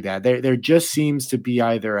going to do that. There just seems to be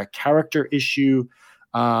either a character issue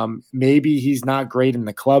Maybe he's not great in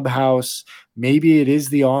the clubhouse. Maybe it is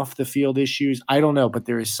the off the field issues. I don't know, but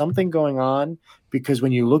there is something going on, because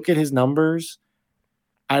when you look at his numbers,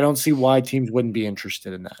 I don't see why teams wouldn't be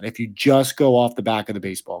interested in that if you just go off the back of the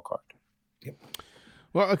baseball card.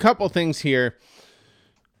 Well, a couple things here.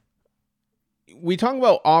 We talk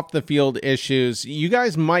about off the field issues. You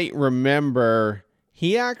guys might remember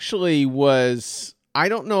he actually was, I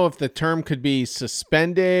don't know if the term could be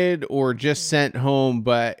suspended or just sent home,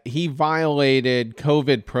 but he violated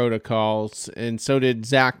COVID protocols, and so did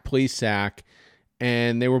Zach Plesac,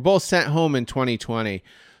 and they were both sent home in 2020.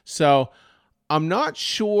 So I'm not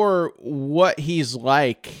sure what he's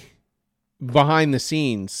like behind the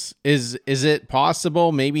scenes. Is it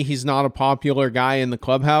possible maybe he's not a popular guy in the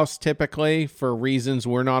clubhouse typically for reasons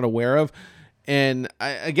we're not aware of? And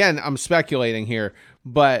I'm speculating here,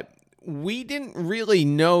 but we didn't really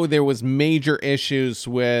know there was major issues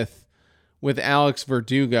with Alex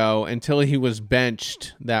Verdugo until he was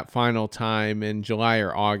benched that final time in July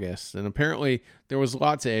or August. And apparently there was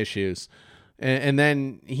lots of issues. And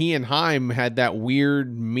then he and Heim had that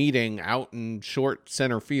weird meeting out in short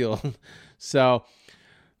center field. So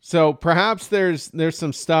perhaps there's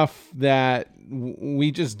some stuff that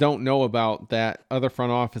we just don't know about that other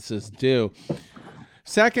front offices do.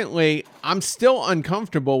 Secondly, I'm still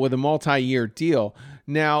uncomfortable with a multi-year deal.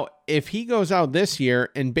 Now, if he goes out this year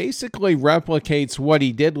and basically replicates what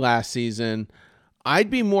he did last season, I'd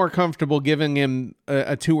be more comfortable giving him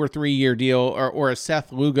a 2 or 3 year deal or a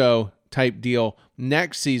Seth Lugo type deal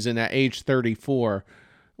next season at age 34,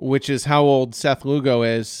 which is how old Seth Lugo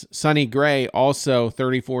is. Sonny Gray, also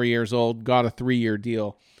 34 years old, got a 3-year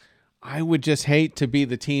deal. I would just hate to be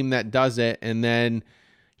the team that does it, and then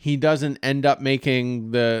he doesn't end up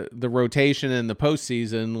making the rotation in the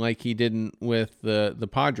postseason like he didn't with the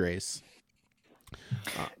Padres.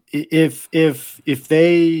 If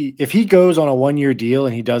he goes on a 1-year deal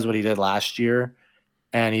and he does what he did last year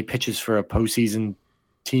and he pitches for a postseason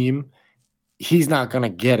team, he's not going to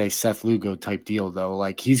get a Seth Lugo type deal though.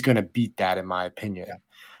 Like, he's going to beat that in my opinion.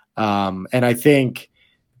 And I think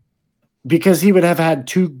because he would have had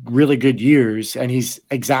 2 really good years and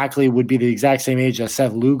would be the exact same age as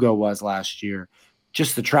Seth Lugo was last year.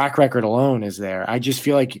 Just the track record alone is there. I just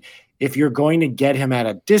feel like if you're going to get him at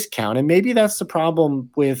a discount, and maybe that's the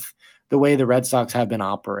problem with the way the Red Sox have been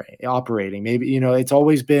operating. Maybe, it's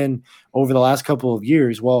always been over the last couple of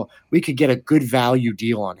years, well, we could get a good value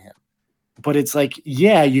deal on him. But it's like,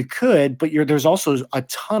 yeah, you could, but there's also a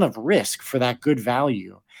ton of risk for that good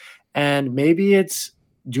value. And maybe it's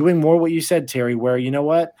doing more what you said, Terry, where, you know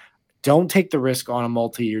what, don't take the risk on a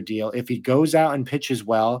multi-year deal. If he goes out and pitches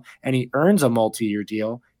well and he earns a multi-year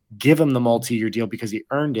deal, give him the multi-year deal because he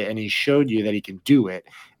earned it and he showed you that he can do it.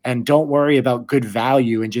 And don't worry about good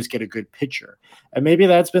value and just get a good pitcher. And maybe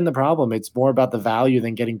that's been the problem. It's more about the value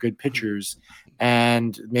than getting good pitchers.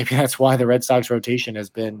 And maybe that's why the Red Sox rotation has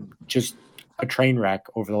been just a train wreck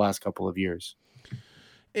over the last couple of years.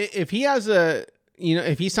 If he has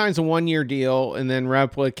if he signs a 1-year deal and then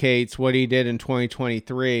replicates what he did in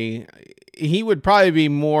 2023, he would probably be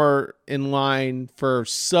more in line for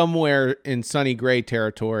somewhere in Sonny Gray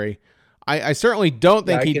territory. I certainly don't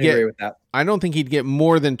think he'd get, with that. I don't think he'd get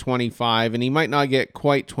more than 25, and he might not get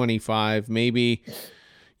quite 25, maybe,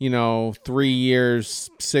 3 years,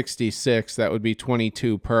 66, that would be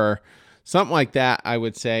 22 per, something like that, I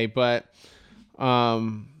would say. But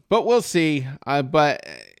we'll see. But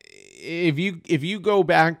if you go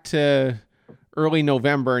back to early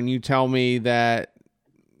November and you tell me that,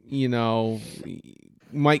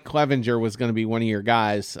 Mike Clevenger was going to be one of your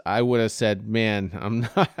guys, I would have said, man,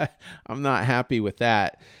 I'm not happy with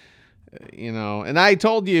that. And I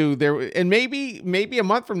told you and maybe a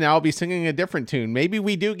month from now I'll be singing a different tune. Maybe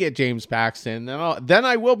we do get James Paxton. Then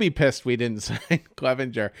I will be pissed we didn't sign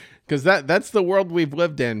Clevenger, because that's the world we've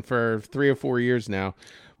lived in for 3 or 4 years now.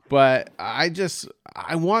 But I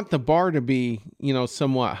want the bar to be,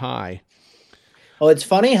 somewhat high. Well, it's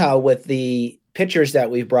funny how with the pitchers that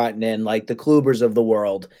we've brought in, like the Klubers of the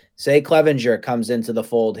world, say Clevenger comes into the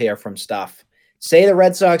fold here from stuff. Say the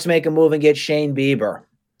Red Sox make a move and get Shane Bieber.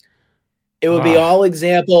 It would be all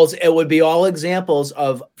examples. It would be all examples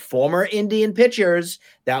of former Indian pitchers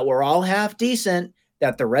that were all half decent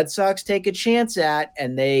that the Red Sox take a chance at,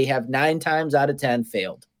 and they have 9 times out of 10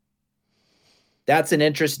 failed. That's an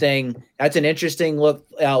interesting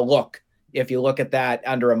look if you look at that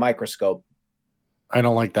under a microscope. I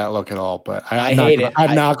don't like that look at all, but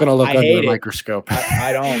I'm not going to look under a microscope.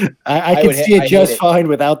 I don't. I can see it just fine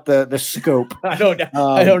without the scope. I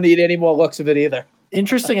don't need any more looks of it either.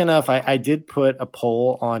 Interesting enough, I did put a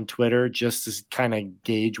poll on Twitter just to kind of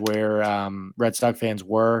gauge where Red Sox fans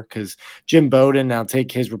were, because Jim Bowden, I'll take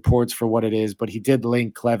his reports for what it is, but he did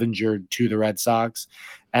link Clevenger to the Red Sox.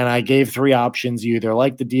 And I gave 3 options. You either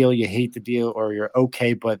like the deal, you hate the deal, or you're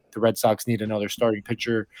okay, but the Red Sox need another starting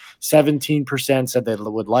pitcher. 17% said they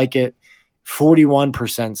would like it.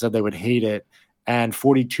 41% said they would hate it. And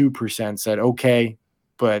 42% said okay,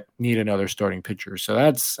 but need another starting pitcher. So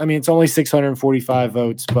it's only 645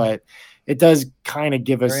 votes, but it does kind of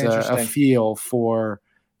give us a feel for,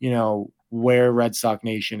 where Red Sox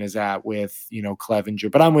Nation is at with, Clevenger.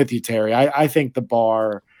 But I'm with you, Terry. I think the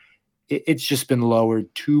bar, it's just been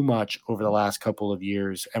lowered too much over the last couple of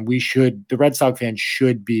years. And the Red Sox fans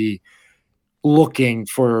should be looking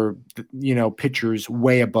for, pitchers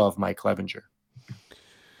way above Mike Clevenger.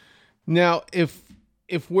 Now, if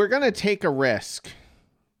we're going to take a risk,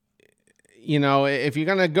 if you're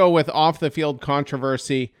going to go with off the field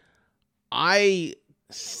controversy, I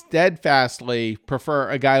steadfastly prefer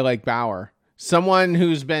a guy like Bauer, someone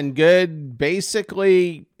who's been good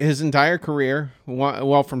basically his entire career.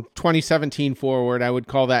 Well, from 2017 forward, I would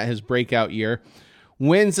call that his breakout year.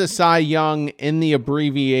 Wins a Cy Young in the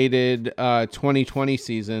abbreviated 2020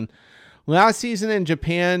 season. Last season in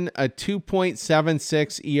Japan, a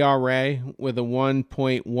 2.76 ERA with a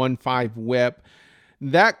 1.15 whip.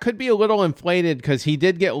 That could be a little inflated because he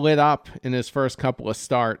did get lit up in his first couple of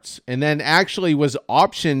starts and then actually was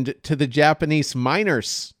optioned to the Japanese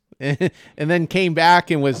minors and then came back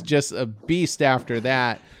and was just a beast after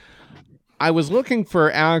that. I was looking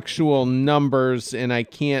for actual numbers and I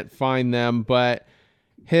can't find them, but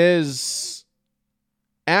his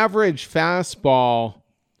average fastball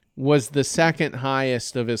was the second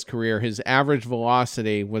highest of his career. His average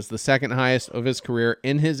velocity was the second highest of his career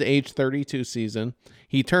in his age 32 season.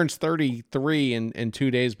 He turns 33 in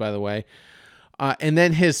 2 days, by the way. And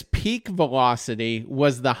then his peak velocity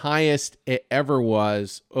was the highest it ever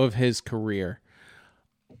was of his career.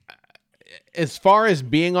 As far as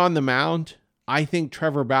being on the mound, I think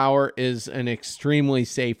Trevor Bauer is an extremely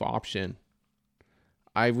safe option.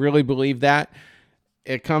 I really believe that.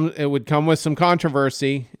 It would come with some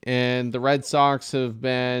controversy, and the Red Sox have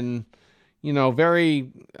been,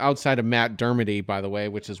 very outside of Matt Dermody, by the way,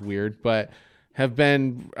 which is weird, but have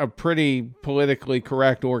been a pretty politically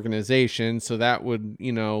correct organization. So that would,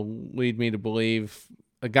 lead me to believe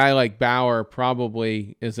a guy like Bauer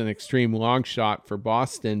probably is an extreme long shot for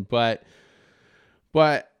Boston, but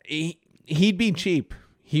he'd be cheap.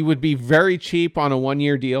 He would be very cheap on a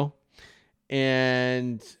 1-year deal,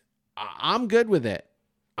 and I'm good with it.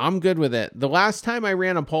 The last time I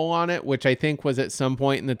ran a poll on it, which I think was at some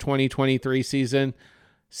point in the 2023 season,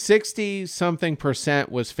 60-something%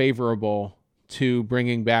 was favorable to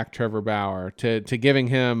bringing back Trevor Bauer, to giving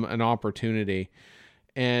him an opportunity.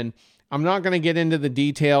 And I'm not going to get into the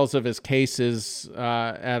details of his cases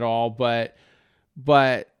at all, but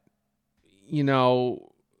the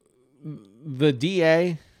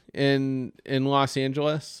DA in Los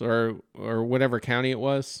Angeles or whatever county it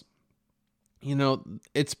was,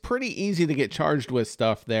 it's pretty easy to get charged with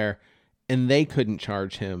stuff there, and they couldn't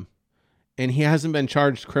charge him. And he hasn't been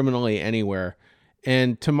charged criminally anywhere.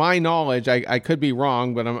 And to my knowledge, I could be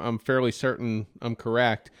wrong, but I'm fairly certain I'm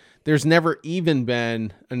correct. There's never even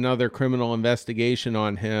been another criminal investigation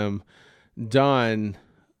on him done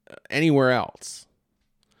anywhere else.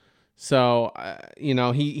 So,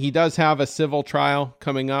 he does have a civil trial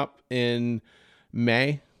coming up in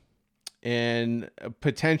May, and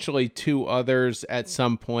potentially 2 others at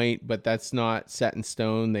some point, but that's not set in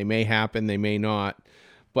stone. They may happen, they may not,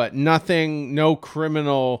 but no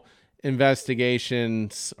criminal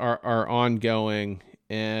investigations are ongoing,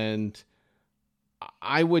 and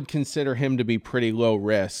I would consider him to be pretty low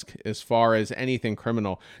risk as far as anything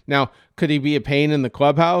criminal. Now, could he be a pain in the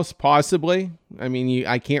clubhouse? Possibly.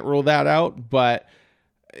 I can't rule that out, but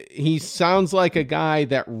he sounds like a guy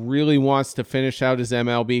that really wants to finish out his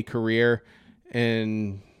MLB career.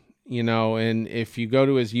 And, and if you go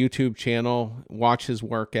to his YouTube channel, watch his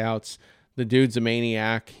workouts, the dude's a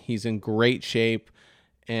maniac. He's in great shape.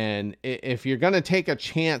 And if you're going to take a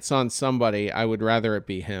chance on somebody, I would rather it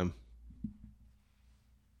be him.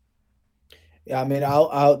 Yeah,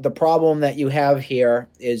 the problem that you have here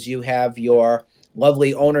is you have your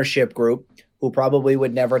lovely ownership group who probably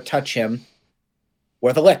would never touch him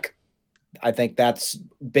worth a lick. I think that's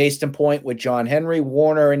based in point with John Henry,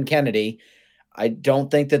 Warner, and Kennedy. I don't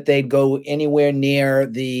think that they'd go anywhere near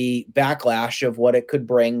the backlash of what it could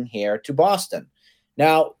bring here to Boston.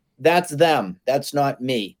 Now, that's them. That's not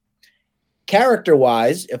me.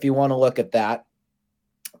 Character-wise, if you want to look at that,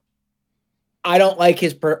 I don't like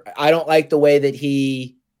the way that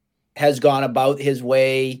he has gone about his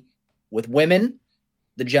way with women,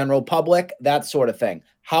 the general public, that sort of thing.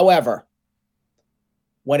 However,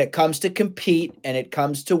 when it comes to compete and it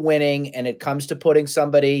comes to winning and it comes to putting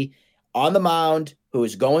somebody on the mound who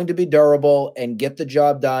is going to be durable and get the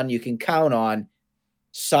job done, you can count on,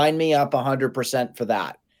 sign me up 100% for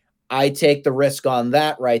that. I take the risk on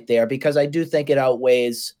that right there because I do think it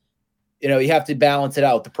outweighs, you have to balance it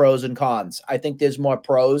out, the pros and cons. I think there's more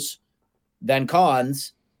pros than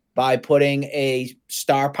cons by putting a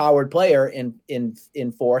star-powered player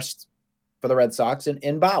in force for the Red Sox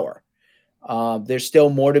in Bauer. There's still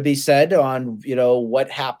more to be said on, what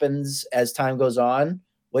happens as time goes on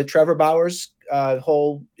with Trevor Bauer's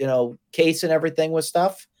whole, case and everything with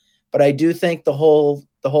stuff. But I do think the whole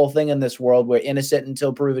thing in this world, we're innocent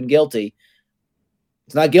until proven guilty.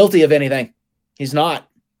 He's not guilty of anything. He's not.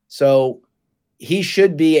 So he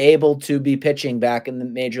should be able to be pitching back in the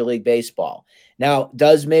Major League Baseball. Now,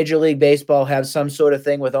 does Major League Baseball have some sort of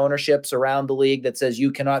thing with ownerships around the league that says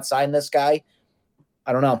you cannot sign this guy?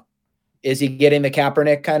 I don't know. Is he getting the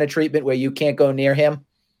Kaepernick kind of treatment where you can't go near him?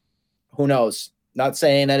 Who knows? Not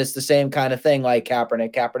saying that it's the same kind of thing like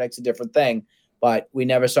Kaepernick. Kaepernick's a different thing, but we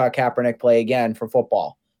never saw Kaepernick play again for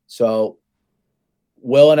football. So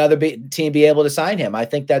will another team be able to sign him? I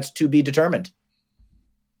think that's to be determined.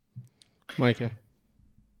 Micah.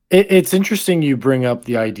 It's interesting you bring up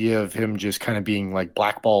the idea of him just kind of being like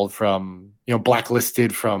blackballed from,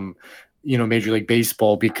 blacklisted from, Major League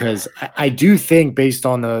Baseball, because I do think based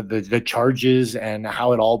on the charges and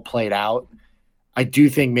how it all played out, I do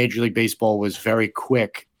think Major League Baseball was very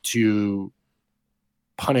quick to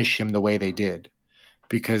punish him the way they did.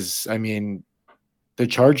 Because, the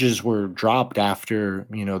charges were dropped after,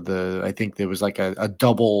 I think there was like a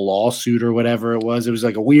double lawsuit or whatever it was. It was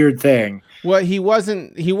like a weird thing. Well, he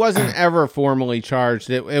wasn't ever formally charged.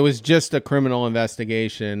 It was just a criminal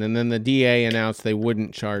investigation. And then the DA announced they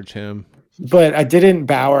wouldn't charge him. But didn't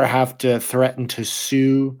Bauer have to threaten to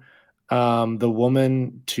sue the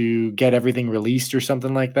woman to get everything released or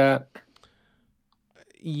something like that?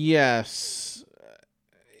 Yes.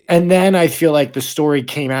 And then I feel like the story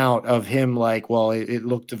came out of him like, well, it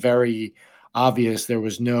looked very obvious there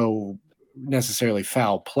was no necessarily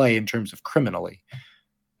foul play in terms of criminally.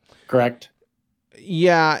 Correct?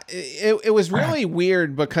 Yeah, it was really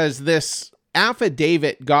weird because this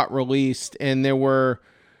affidavit got released and there were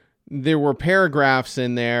paragraphs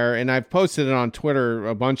in there, and I've posted it on Twitter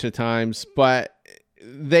a bunch of times, but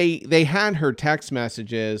they had her text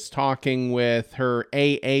messages talking with her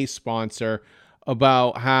AA sponsor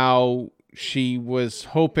about how she was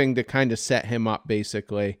hoping to kind of set him up,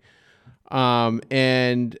 basically. And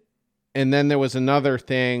then there was another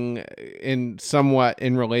thing somewhat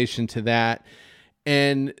in relation to that.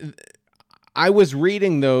 And I was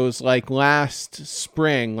reading those like last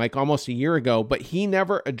spring, like almost a year ago, but he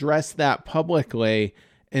never addressed that publicly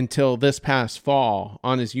until this past fall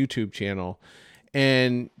on his YouTube channel.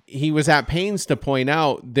 And he was at pains to point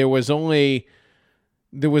out he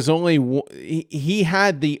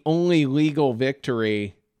had the only legal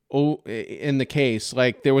victory in the case.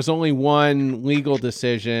 Like there was only one legal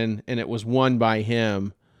decision and it was won by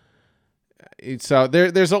him. So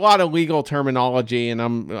there's a lot of legal terminology, and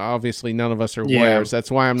I'm obviously none of us are lawyers.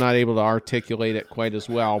 That's why I'm not able to articulate it quite as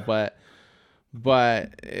well, but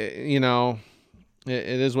it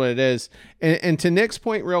is what it is. And to Nick's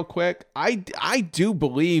point real quick, I do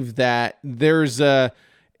believe that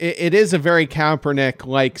it is a very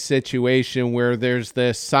Kaepernick-like situation where there's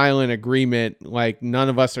this silent agreement, like none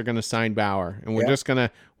of us are going to sign Bauer, and we're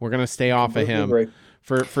going to stay off of him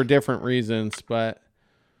for different reasons. But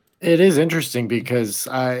it is interesting because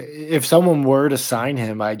if someone were to sign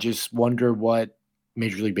him, I just wonder what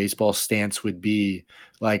Major League Baseball's stance would be.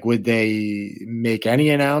 Like, would they make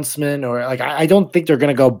any announcement, or like, I don't think they're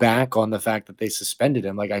going to go back on the fact that they suspended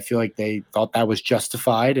him. Like, I feel like they thought that was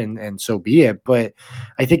justified and so be it. But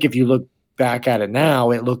I think if you look back at it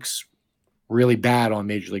now, it looks really bad on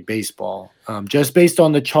Major League Baseball, just based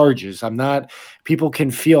on the charges. People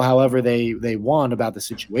can feel however they want about the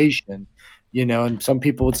situation, and some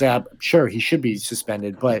people would say, sure, he should be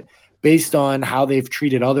suspended, but based on how they've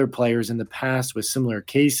treated other players in the past with similar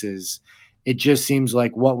cases, it just seems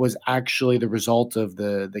like what was actually the result of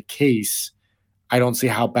the case. I don't see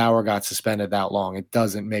how Bauer got suspended that long. It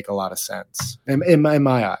doesn't make a lot of sense in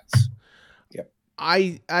my eyes. Yeah,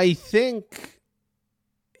 I think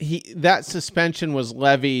that suspension was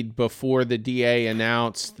levied before the DA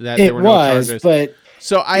announced that there were no charges. But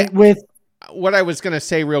so what I was going to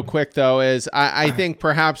say real quick, though, is I think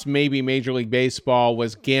perhaps maybe Major League Baseball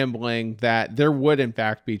was gambling that there would, in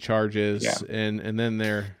fact, be charges. Yeah. And then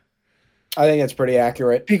there. I think that's pretty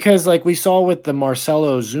accurate. Because like we saw with the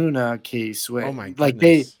Marcelo Zuna case, where, Oh, my like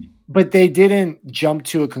goodness. but they didn't jump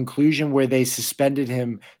to a conclusion where they suspended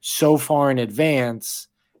him so far in advance,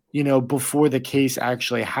 before the case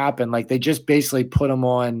actually happened. Like they just basically put him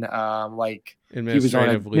on he was on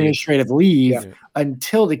administrative leave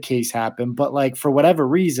until the case happened. But like for whatever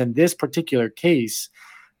reason, this particular case,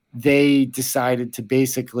 they decided to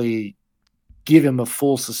basically give him a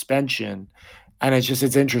full suspension. And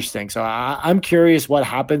it's interesting. So I'm curious what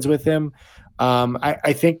happens with him.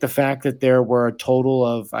 I think the fact that there were a total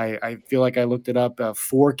of, I feel like I looked it up,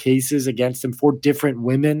 4 cases against him. 4 different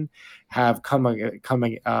women have come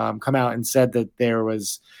out and said that there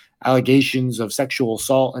was allegations of sexual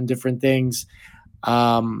assault and different things.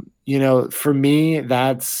 For me,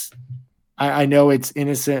 I know it's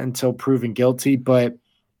innocent until proven guilty, but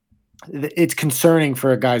it's concerning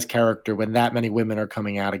for a guy's character when that many women are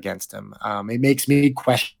coming out against him. It makes me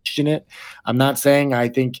question it. I'm not saying I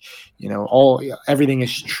think, everything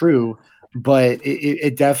is true, but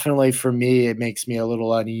it definitely, for me, it makes me a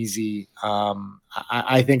little uneasy.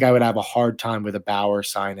 I think I would have a hard time with a Bauer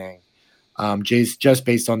signing, just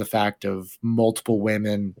based on the fact of multiple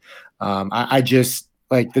women. I just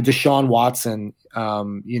like the Deshaun Watson,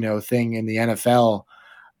 thing in the NFL.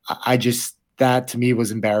 That to me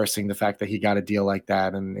was embarrassing, the fact that he got a deal like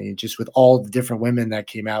that. And just with all the different women that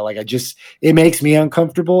came out, it makes me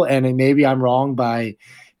uncomfortable. And maybe I'm wrong by,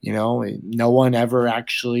 no one ever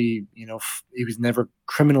actually, he was never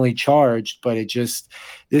criminally charged, but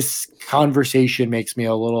this conversation makes me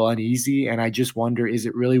a little uneasy. And I just wonder, is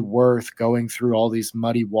it really worth going through all these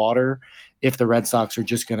muddy water if the Red Sox are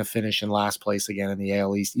just going to finish in last place again in the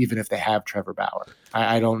AL East, even if they have Trevor Bauer?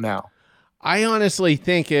 I don't know. I honestly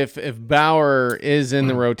think if Bauer is in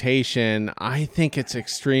the rotation, I think it's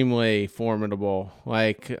extremely formidable.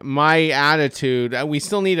 Like my attitude, we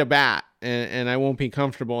still need a bat, and I won't be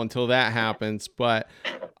comfortable until that happens. But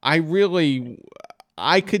I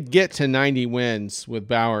could get to 90 wins with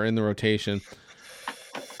Bauer in the rotation.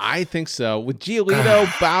 I think so. With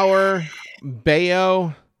Giolito, Bauer,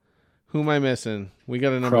 Bayo, who am I missing? We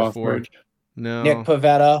got a number Crawford. 4. No. Nick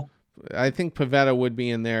Pivetta. I think Pivetta would be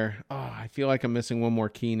in there. Oh, I feel like I'm missing one more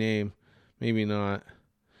key name. Maybe not.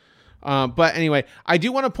 But anyway, I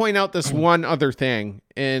do want to point out this one other thing.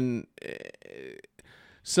 And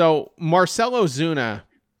so Marcelo Zuna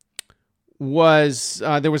there was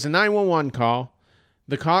a 911 call.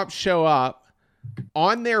 The cops show up.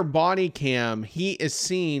 On their body cam, he is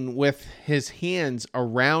seen with his hands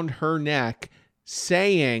around her neck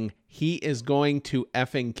saying he is going to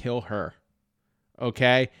effing kill her.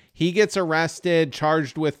 Okay, he gets arrested,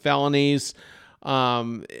 charged with felonies,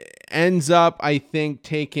 ends up, I think,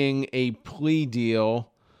 taking a plea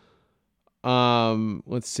deal.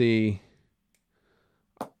 Let's see.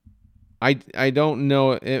 I don't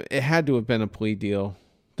know. It had to have been a plea deal.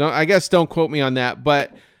 Don't quote me on that.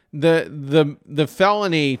 But the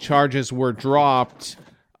felony charges were dropped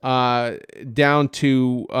down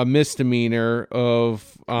to a misdemeanor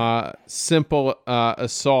of simple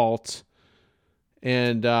assault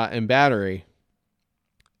and battery,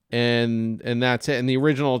 and that's it. And the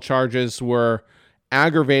original charges were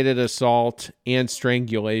aggravated assault and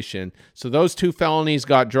strangulation. So those 2 felonies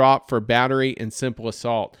got dropped for battery and simple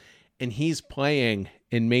assault. And he's playing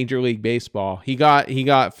in Major League Baseball. He got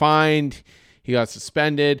fined. He got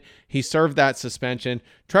suspended. He served that suspension.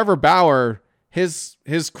 Trevor Bauer, his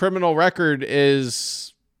criminal record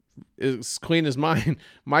is clean as mine.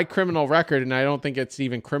 My criminal record, and I don't think it's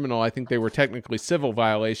even criminal. I think they were technically civil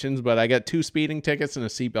violations, but I got 2 speeding tickets and a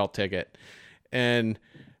seatbelt ticket. And,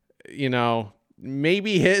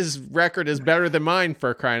 maybe his record is better than mine,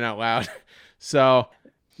 for crying out loud. So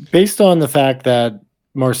based on the fact that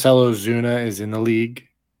Marcelo Zuna is in the league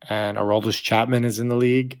and Aroldis Chapman is in the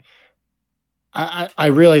league, I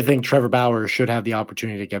really think Trevor Bauer should have the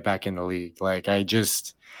opportunity to get back in the league.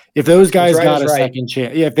 If those guys got a second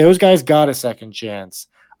chance, if those guys got a second chance,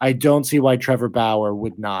 I don't see why Trevor Bauer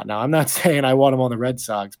would not. Now, I'm not saying I want him on the Red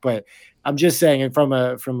Sox, but I'm just saying from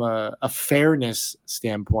a fairness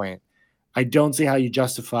standpoint, I don't see how you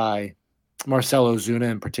justify Marcelo Zuna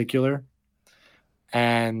in particular,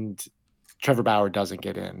 and Trevor Bauer doesn't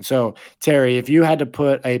get in. So, Terry, if you had to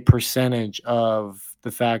put a percentage of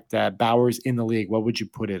the fact that Bauer's in the league, what would you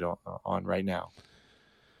put it on right now?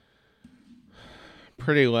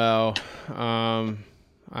 Pretty low. I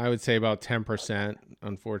would say about 10%,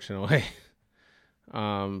 unfortunately.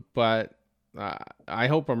 But I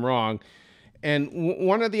hope I'm wrong. And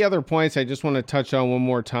one of the other points I just want to touch on one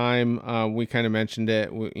more time, we kind of mentioned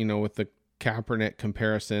it, with the Kaepernick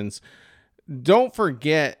comparisons. Don't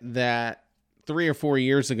forget that 3 or 4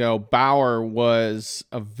 years ago, Bauer was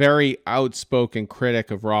a very outspoken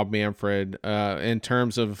critic of Rob Manfred in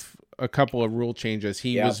terms of a couple of rule changes.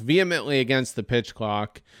 He was vehemently against the pitch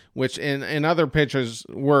clock, which and other pitchers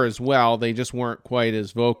were as well. They just weren't quite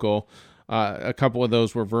as vocal. A couple of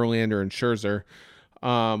those were Verlander and Scherzer.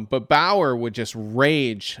 But Bauer would just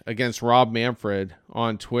rage against Rob Manfred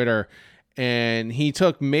on Twitter. And he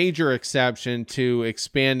took major exception to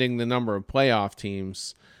expanding the number of playoff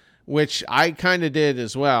teams, which I kind of did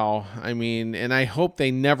as well. I mean, and I hope they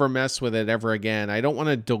never mess with it ever again. I don't want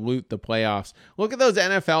to dilute the playoffs. Look at those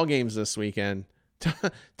NFL games this weekend.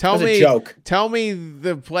 Tell me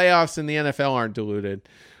the playoffs in the NFL aren't diluted.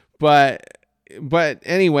 But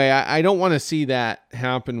anyway, I don't want to see that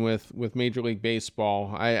happen with Major League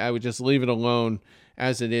Baseball. I would just leave it alone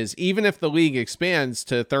as it is. Even if the league expands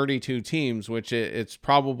to 32 teams, which it's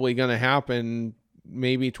probably going to happen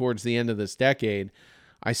maybe towards the end of this decade,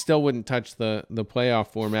 I still wouldn't touch the playoff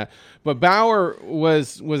format. But Bauer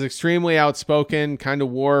was extremely outspoken, kind of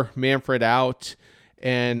wore Manfred out.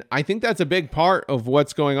 And I think that's a big part of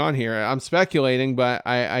what's going on here. I'm speculating, but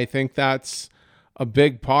I think that's a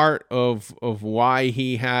big part of why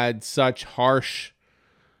he had such harsh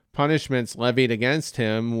punishments levied against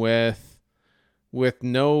him with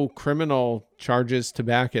no criminal charges to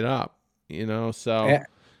back it up, so...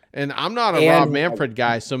 And I'm not a Rob Manfred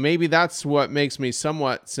guy, so maybe that's what makes me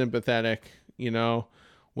somewhat sympathetic,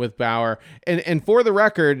 with Bauer. And for the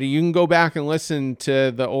record, you can go back and listen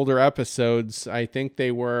to the older episodes. I think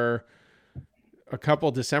they were a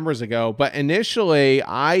couple Decembers ago. But initially,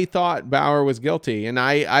 I thought Bauer was guilty. And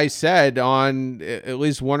I said on at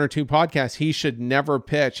least one or two podcasts, he should never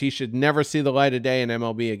pitch. He should never see the light of day in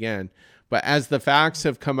MLB again. But as the facts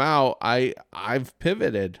have come out, I've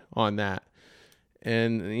pivoted on that.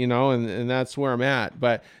 And, and that's where I'm at.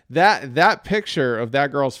 But that picture of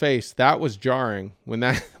that girl's face, that was jarring when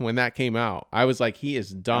that came out. I was like, he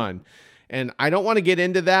is done. And I don't want to get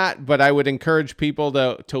into that, but I would encourage people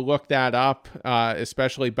to look that up,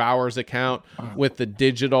 especially Bauer's account with the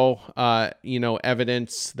digital,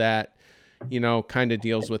 evidence that, kind of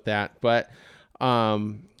deals with that. But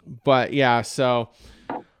yeah, so...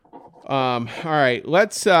 all right,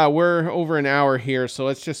 we're over an hour here, so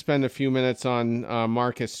let's just spend a few minutes on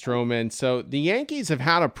Marcus Stroman. So the Yankees have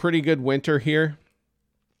had a pretty good winter here.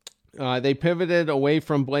 They pivoted away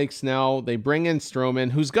from Blake Snell. They bring in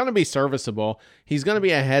Stroman, who's going to be serviceable. He's going to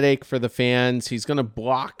be a headache for the fans. He's going to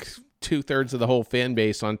block 2/3 of the whole fan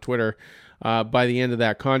base on Twitter by the end of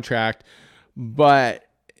that contract. But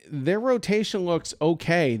their rotation looks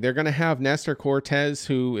okay. They're going to have Nestor Cortez,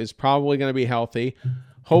 who is probably going to be healthy.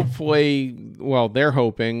 Hopefully, they're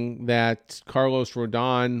hoping that Carlos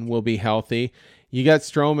Rodon will be healthy. You got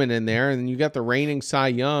Stroman in there, and you got the reigning Cy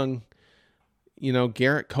Young,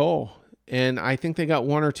 Garrett Cole. And I think they got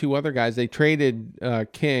one or two other guys. They traded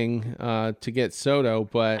King to get Soto,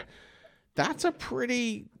 but that's a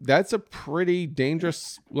pretty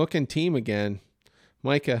dangerous looking team again.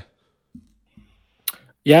 Micah.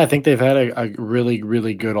 Yeah, I think they've had a really,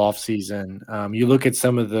 really good offseason. You look at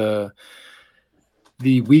some of the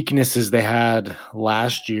weaknesses they had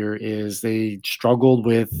last year is they struggled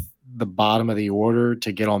with the bottom of the order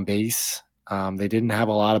to get on base. They didn't have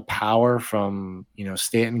a lot of power from,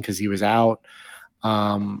 Stanton because he was out.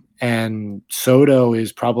 And Soto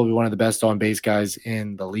is probably one of the best on base guys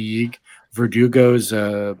in the league. Verdugo's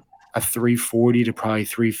a 340 to probably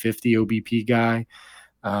 350 OBP guy.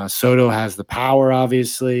 Soto has the power,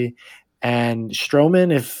 obviously. And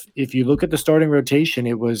Stroman, if you look at the starting rotation,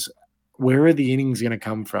 it was, where are the innings going to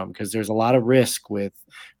come from? Because there's a lot of risk with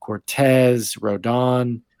Cortez,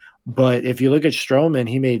 Rodon. But if you look at Stroman,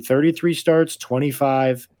 he made 33 starts,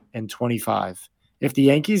 25, and 25. If the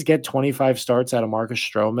Yankees get 25 starts out of Marcus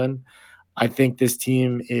Stroman, I think this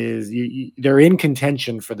team they're in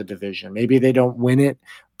contention for the division. Maybe they don't win it,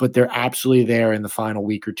 but they're absolutely there in the final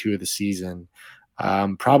week or two of the season.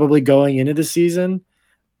 Probably going into the season,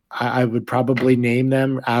 I would probably name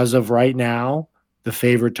them as of right now the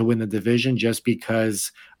favorite to win the division, just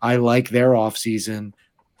because I like their offseason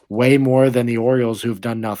way more than the Orioles, who've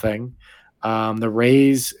done nothing. The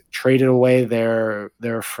Rays traded away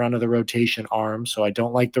their front of the rotation arm, so I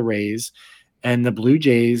don't like the Rays. And the Blue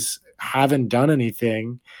Jays haven't done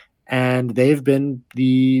anything, and they've been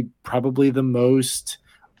probably the most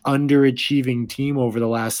underachieving team over the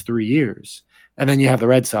last 3 years. And then you have the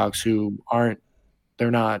Red Sox, who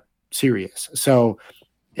they're not serious. So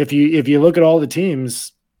if you look at all the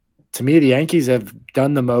teams, to me, the Yankees have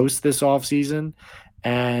done the most this offseason.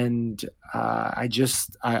 And I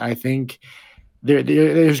think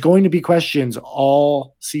there's going to be questions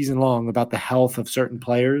all season long about the health of certain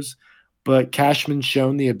players. But Cashman's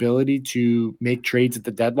shown the ability to make trades at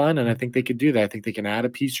the deadline, and I think they could do that. I think they can add a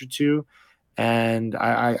piece or two. And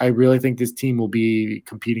I really think this team will be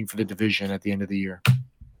competing for the division at the end of the year.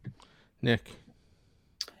 Nick.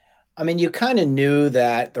 I mean, you kind of knew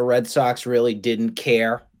that the Red Sox really didn't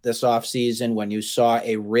care this offseason when you saw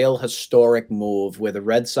a real historic move where the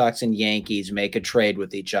Red Sox and Yankees make a trade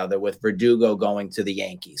with each other, with Verdugo going to the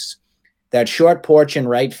Yankees. That short porch in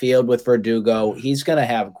right field with Verdugo, he's going to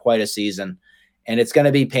have quite a season, and it's going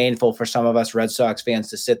to be painful for some of us Red Sox fans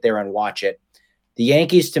to sit there and watch it. The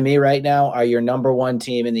Yankees, to me right now, are your number one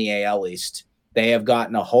team in the AL East. They have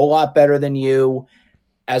gotten a whole lot better than you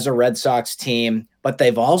as a Red Sox team, but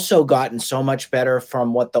they've also gotten so much better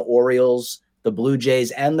from what the Orioles, the Blue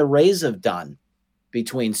Jays, and the Rays have done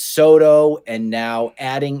between Soto and now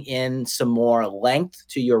adding in some more length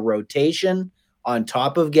to your rotation on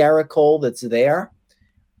top of Garrett Cole that's there.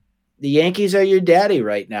 The Yankees are your daddy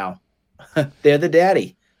right now. They're the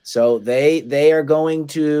daddy. So they are going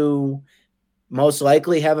to most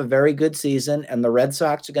likely have a very good season, and the Red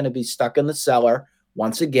Sox are going to be stuck in the cellar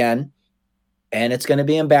once again. And it's going to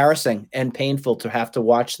be embarrassing and painful to have to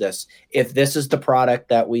watch this if this is the product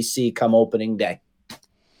that we see come opening day.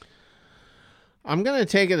 I'm going to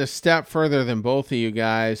take it a step further than both of you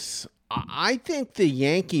guys. I think the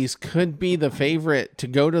Yankees could be the favorite to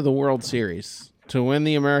go to the World Series, to win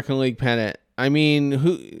the American League pennant. I mean,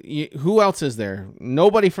 who else is there?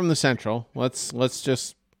 Nobody from the Central. Let's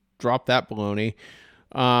just drop that baloney.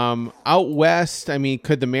 Out west, I mean,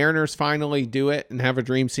 could the Mariners finally do it and have a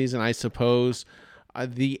dream season? I suppose.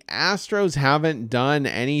 The Astros haven't done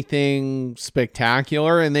anything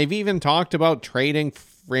spectacular, and they've even talked about trading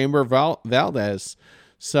Framber Valdez.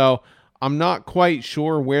 So I'm not quite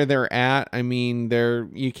sure where they're at. I mean,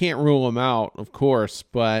 you can't rule them out, of course,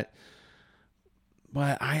 but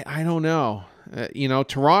I don't know.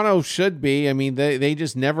 Toronto should be. I mean, they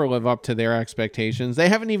just never live up to their expectations. They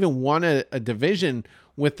haven't even won a division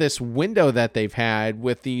with this window that they've had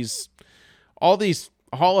with all these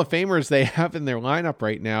Hall of Famers they have in their lineup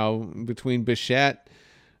right now between Bichette,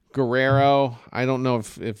 Guerrero. I don't know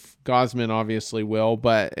if Gosman obviously will,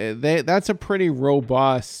 but that's a pretty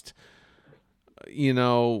robust,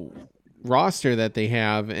 roster that they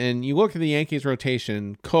have. And you look at the Yankees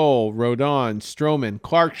rotation: Cole, Rodon, Stroman,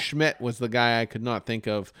 Clark Schmidt was the guy I could not think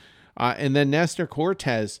of, and then Nestor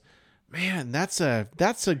Cortez. Man, that's a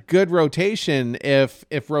good rotation if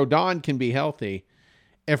Rodon can be healthy.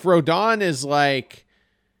 If Rodon is like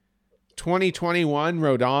 2021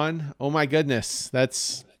 Rodon, oh my goodness,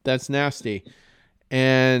 that's nasty.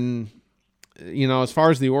 And as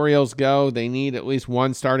far as the Orioles go, they need at least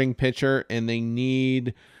one starting pitcher, and they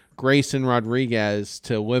need Grayson Rodriguez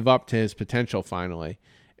to live up to his potential finally.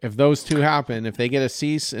 If those two happen, if they get a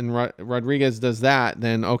cease and Rodriguez does that,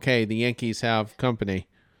 then okay, the Yankees have company.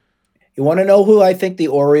 You want to know who I think the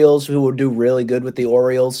Orioles, who would do really good with the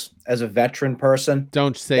Orioles as a veteran person?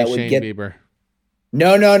 Don't say Shane Bieber.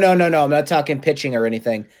 No. I'm not talking pitching or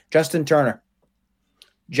anything. Justin Turner.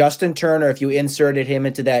 If you inserted him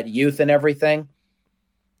into that youth and everything,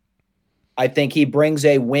 I think he brings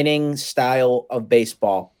a winning style of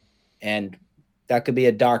baseball, and that could be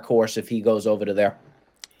a dark horse if he goes over to there.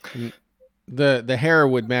 The hair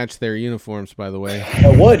would match their uniforms, by the way.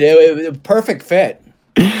 It would. It would perfect fit.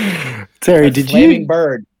 Terry, did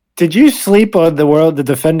you sleep on the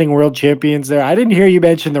defending world champions there? I didn't hear you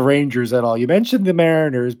mention the Rangers at all. You mentioned the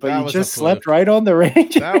Mariners, but you just slept right on the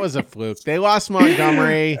Rangers. That was a fluke. They lost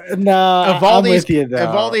Montgomery. No, I'm with you though.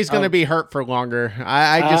 Evaldi's going to be hurt for longer.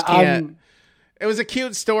 I just can't. It was a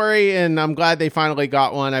cute story, and I'm glad they finally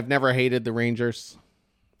got one. I've never hated the Rangers.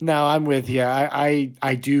 No, I'm with you. I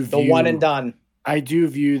do view the one and done. I do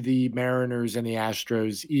view the Mariners and the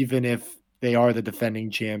Astros, even if they are the defending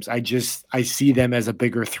champs. I see them as a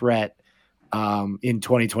bigger threat in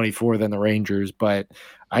 2024 than the Rangers. But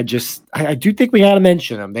I do think we got to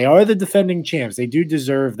mention them. They are the defending champs. They do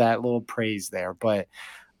deserve that little praise there. But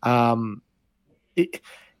there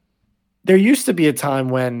used to be a time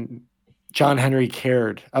when John Henry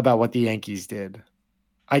cared about what the Yankees did.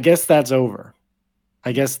 I guess that's over.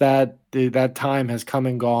 I guess that time has come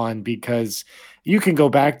and gone, because you can go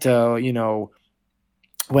back to,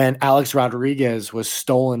 when Alex Rodriguez was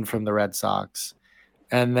stolen from the Red Sox,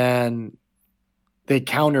 and then they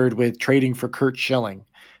countered with trading for Curt Schilling,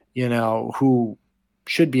 who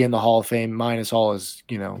should be in the Hall of Fame minus all his,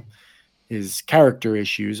 his character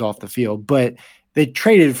issues off the field, but they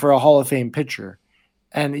traded for a Hall of Fame pitcher.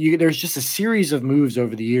 And there's just a series of moves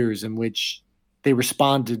over the years in which they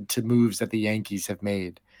responded to moves that the Yankees have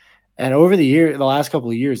made. And over the last couple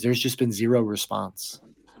of years, there's just been zero response.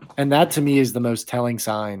 And that to me is the most telling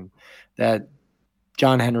sign that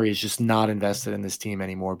John Henry is just not invested in this team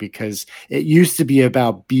anymore, because it used to be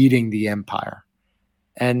about beating the empire.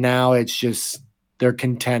 And now it's just they're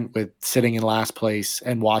content with sitting in last place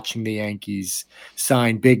and watching the Yankees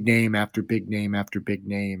sign big name after big name after big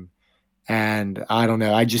name. And I don't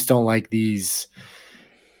know. I just don't like this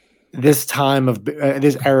time of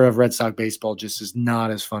this era of Red Sox baseball just is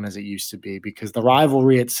not as fun as it used to be, because the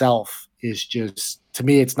rivalry itself is just, to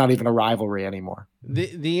me, it's not even a rivalry anymore. The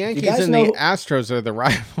Yankees and the Astros are the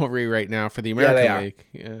rivalry right now for the American League.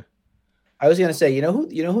 Yeah. I was going to say, you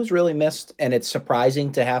know who's really missed, and it's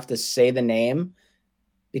surprising to have to say the name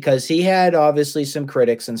because he had obviously some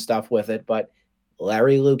critics and stuff with it, but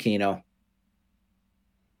Larry Lucchino.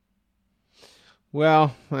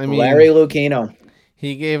 Well, I mean, Larry Lucchino.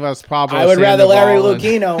 He gave us Pablo. I would rather Larry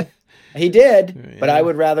Lucchino. He did, but I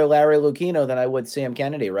would rather Larry Lucchino than I would Sam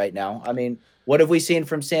Kennedy right now. I mean, what have we seen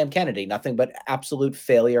from Sam Kennedy? Nothing but absolute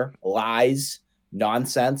failure, lies,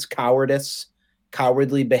 nonsense, cowardice,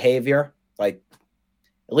 cowardly behavior. Like,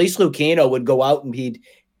 at least Lucchino would go out and he'd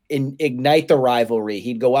ignite the rivalry.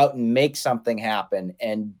 He'd go out and make something happen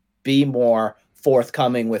and be more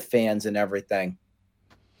forthcoming with fans and everything.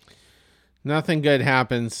 Nothing good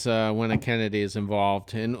happens when a Kennedy is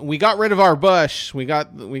involved, and we got rid of our Bush. We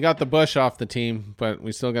got the Bush off the team, but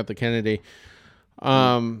we still got the Kennedy.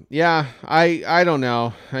 Yeah, I don't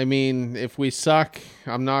know. I mean, if we suck,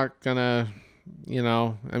 I'm not gonna, I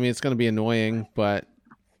mean, it's gonna be annoying, but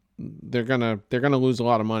they're gonna lose a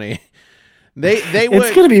lot of money. They would.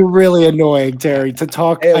 It's gonna be really annoying, Terry, to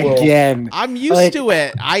talk again. I'm used to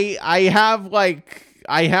it.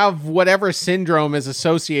 I have whatever syndrome is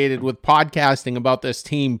associated with podcasting about this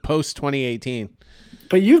team post 2018.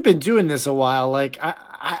 But you've been doing this a while. Like,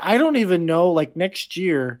 I don't even know, like, next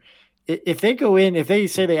year, if they go in, if they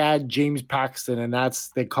say they add James Paxton and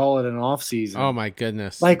they call it an off season. Oh my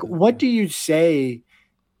goodness. Like, what do you say,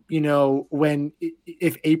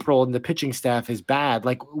 if April and the pitching staff is bad?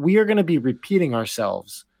 Like, we are going to be repeating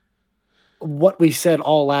ourselves. What we said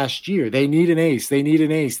all last year. They need an ace. They need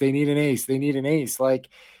an ace. They need an ace. They need an ace. Like,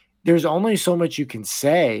 there's only so much you can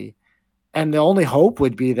say. And the only hope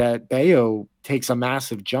would be that Bayo takes a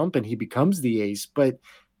massive jump and he becomes the ace. But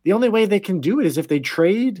the only way they can do it is if they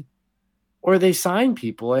trade or they sign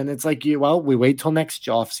people. And it's like, we wait till next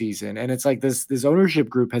off season. And it's like this ownership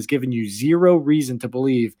group has given you zero reason to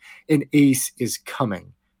believe an ace is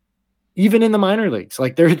coming. Even in the minor leagues,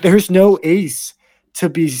 like there's no ace to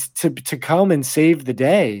come and save the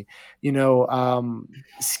day.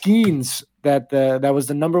 Skeens that was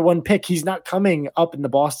the number one pick. He's not coming up in the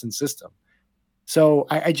Boston system. So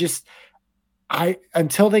I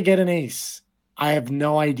until they get an ace, I have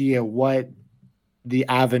no idea what the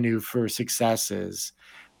avenue for success is,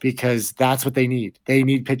 because that's what they need. They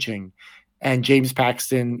need pitching. And James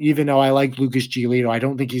Paxton, even though I like Lucas Giolito, I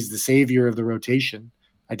don't think he's the savior of the rotation.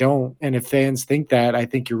 I don't. And if fans think that, I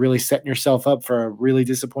think you're really setting yourself up for a really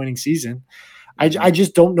disappointing season. I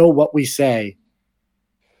just don't know what we say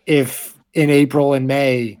if in April and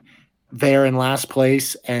May they're in last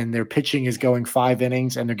place and their pitching is going 5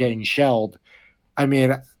 innings and they're getting shelled. I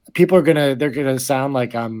mean, people they're gonna sound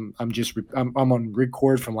like I'm on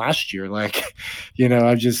record from last year. Like,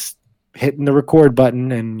 I'm just hitting the record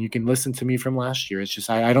button and you can listen to me from last year. It's just,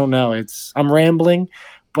 I don't know. I'm rambling.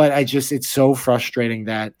 But it's so frustrating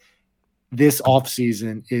that this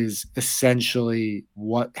offseason is essentially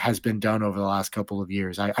what has been done over the last couple of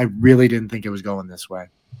years. I really didn't think it was going this way.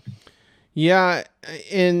 Yeah.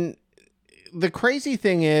 And the crazy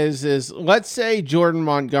thing is let's say Jordan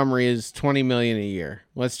Montgomery is $20 million a year.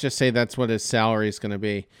 Let's just say that's what his salary is going to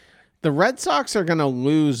be. The Red Sox are going to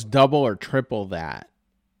lose double or triple that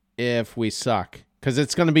if we suck, because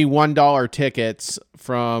it's going to be $1 tickets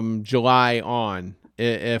from July on.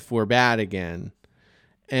 If we're bad again.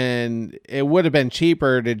 And it would have been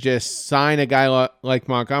cheaper to just sign a guy like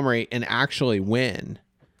Montgomery and actually win.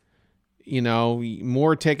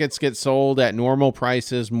 More tickets get sold at normal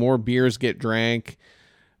prices, more beers get drank,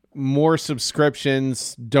 more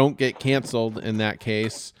subscriptions don't get canceled in that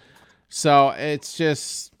case. So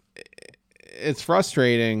it's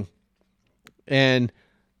frustrating. And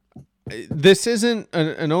this isn't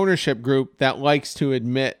an ownership group that likes to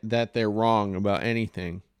admit that they're wrong about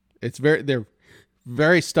anything. They're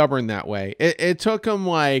very stubborn that way. It took them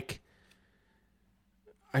I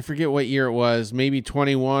forget what year it was, maybe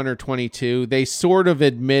 21 or 22. They sort of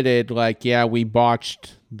admitted we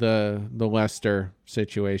botched the Lester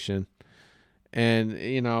situation. And,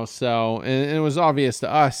 and it was obvious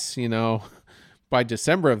to us, by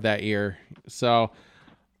December of that year. So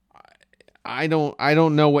I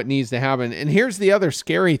don't know what needs to happen. And here's the other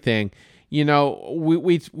scary thing.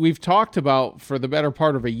 We've talked about for the better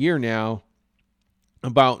part of a year now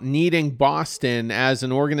about needing Boston as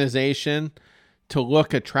an organization to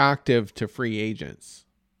look attractive to free agents,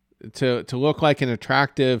 to look like an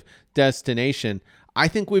attractive destination. I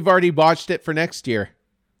think we've already botched it for next year.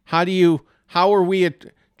 How are we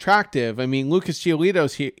attractive? I mean, Lucas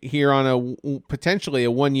Giolito's here on potentially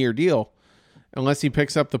a 1-year deal, unless he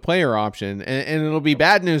picks up the player option. And it'll be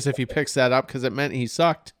bad news if he picks that up because it meant he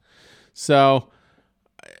sucked. So,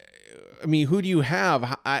 I mean, who do you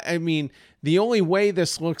have? I mean, the only way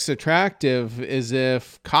this looks attractive is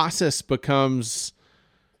if Casas becomes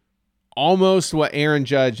almost what Aaron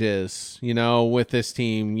Judge is, with this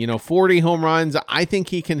team. 40 home runs. I think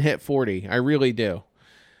he can hit 40. I really do.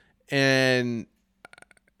 And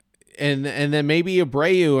then maybe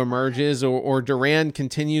Abreu emerges or Duran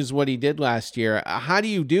continues what he did last year. How do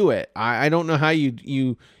you do it? I don't know how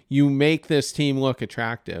you make this team look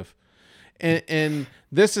attractive. And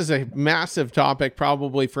this is a massive topic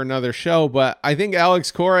probably for another show, but I think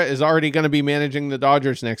Alex Cora is already going to be managing the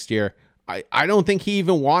Dodgers next year. I don't think he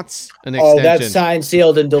even wants an extension. Oh, that's signed,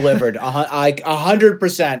 sealed, and delivered.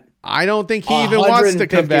 100%. I don't think he even wants to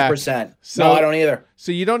come back. So, no, I don't either.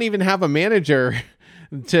 So you don't even have a manager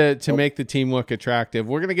to make the team look attractive.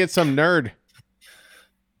 We're going to get some nerd.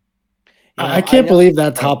 I can't believe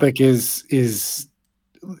that topic is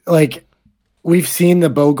like, we've seen the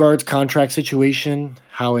Bogarts contract situation,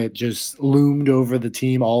 how it just loomed over the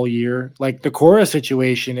team all year. Like the Cora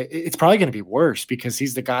situation, it's probably going to be worse because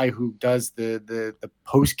he's the guy who does the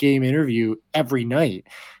post-game interview every night.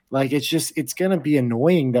 Like it's going to be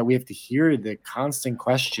annoying that we have to hear the constant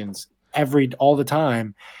questions all the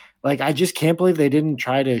time. Like I just can't believe they didn't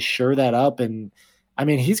try to shore that up. And I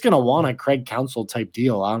mean, he's going to want a Craig Counsell type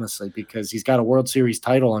deal, honestly, because he's got a World Series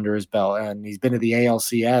title under his belt and he's been to the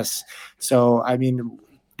ALCS. So, I mean,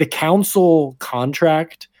 the Counsell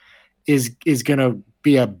contract is going to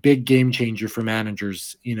be a big game changer for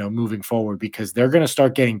managers, moving forward, because they're going to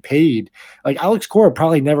start getting paid. Like Alex Cora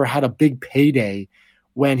probably never had a big payday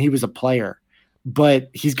when he was a player, but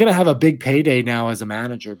he's going to have a big payday now as a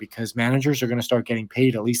manager because managers are going to start getting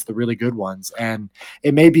paid, at least the really good ones. And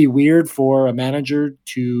it may be weird for a manager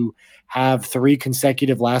to have 3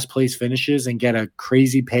 consecutive last place finishes and get a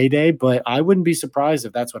crazy payday, but I wouldn't be surprised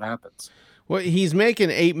if that's what happens. Well, he's making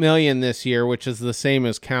 $8 million this year, which is the same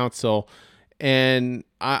as Counsell. And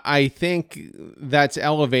I think that's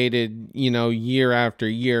elevated, year after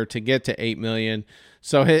year to get to $8 million.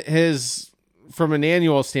 So his from an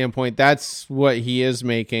annual standpoint, that's what he is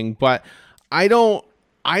making. But I don't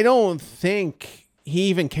think he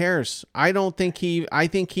even cares. I think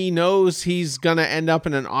he knows he's going to end up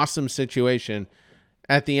in an awesome situation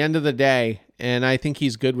at the end of the day. And I think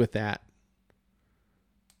he's good with that.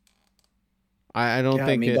 I don't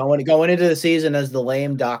think going into the season as the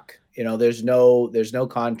lame duck, there's no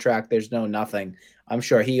contract. There's no nothing. I'm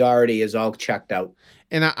sure he already is all checked out.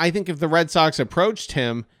 And I think if the Red Sox approached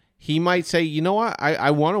him, he might say, you know what?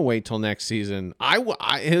 I want to wait till next season.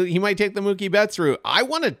 He might take the Mookie Betts route. I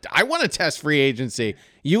want to test free agency.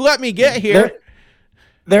 You let me get here.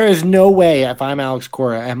 There is no way, if I'm Alex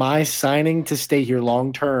Cora, am I signing to stay here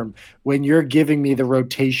long term when you're giving me the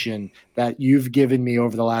rotation that you've given me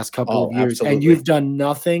over the last couple of years, absolutely. And you've done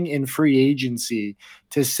nothing in free agency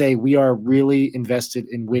to say we are really invested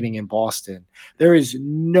in winning in Boston. There is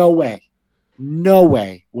no way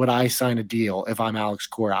would I sign a deal if I'm Alex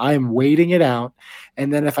Cora. I am waiting it out.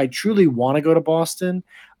 And then if I truly want to go to Boston,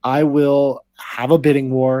 I will have a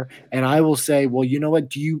bidding war and I will say, well, you know what?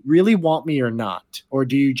 Do you really want me or not? Or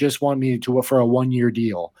do you just want me for a 1-year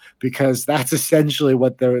deal? Because that's essentially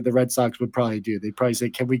what the Red Sox would probably do. They'd probably say,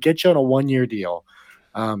 can we get you on a 1-year deal?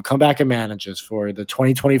 Come back and manage us for the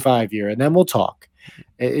 2025 year. And then we'll talk.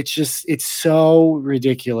 It's so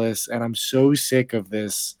ridiculous. And I'm so sick of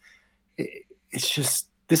this.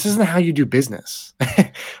 This isn't how you do business.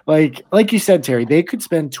 like you said, Terry, they could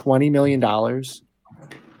spend $20 million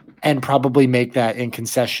and probably make that in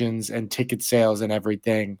concessions and ticket sales and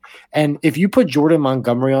everything. And if you put Jordan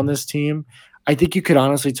Montgomery on this team, I think you could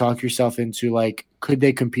honestly talk yourself into could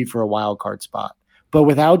they compete for a wild card spot? But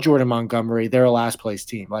without Jordan Montgomery, they're a last place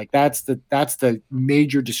team. That's the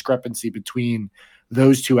major discrepancy between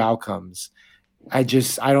those two outcomes. I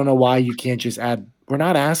don't know why you can't just add. We're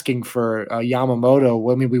not asking for Yamamoto.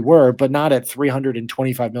 Well, I mean, we were, but not at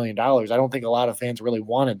 $325 million. I don't think a lot of fans really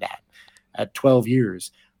wanted that at 12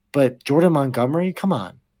 years. But Jordan Montgomery, come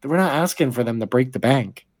on. We're not asking for them to break the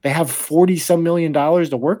bank. They have $40-some million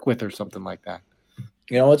to work with or something like that.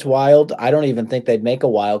 You know what's wild? I don't even think they'd make a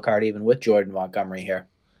wild card even with Jordan Montgomery here.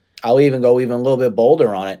 I'll even go even a little bit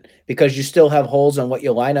bolder on it because you still have holes on what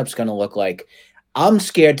your lineup's going to look like. I'm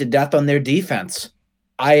scared to death on their defense.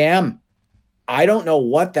 I am. I don't know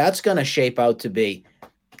what that's going to shape out to be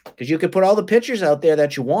because you could put all the pitchers out there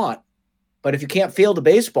that you want, but if you can't field a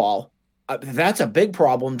baseball, that's a big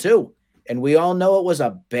problem too. And we all know it was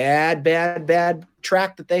a bad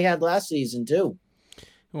track that they had last season too.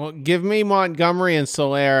 Well, give me Montgomery and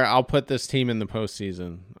Soler. I'll put this team in the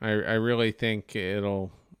postseason. I really think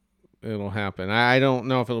it'll happen. I don't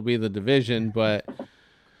know if it'll be the division, but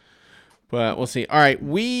we'll see. All right,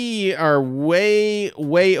 we are way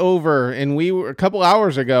over, and we were a couple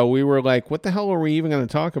hours ago. We were like, "What the hell are we even going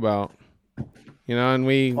to talk about?" You know, and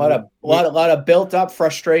a lot of built up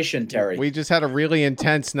frustration, Terry. We just had a really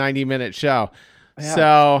intense 90-minute show,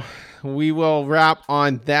 so we will wrap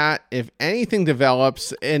on that. If anything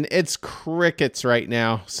develops, and it's crickets right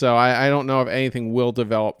now, so I don't know if anything will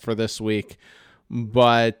develop for this week.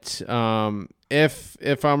 But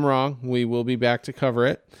if I'm wrong, we will be back to cover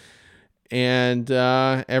it. And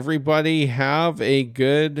everybody have a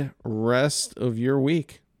good rest of your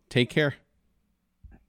week. Take care.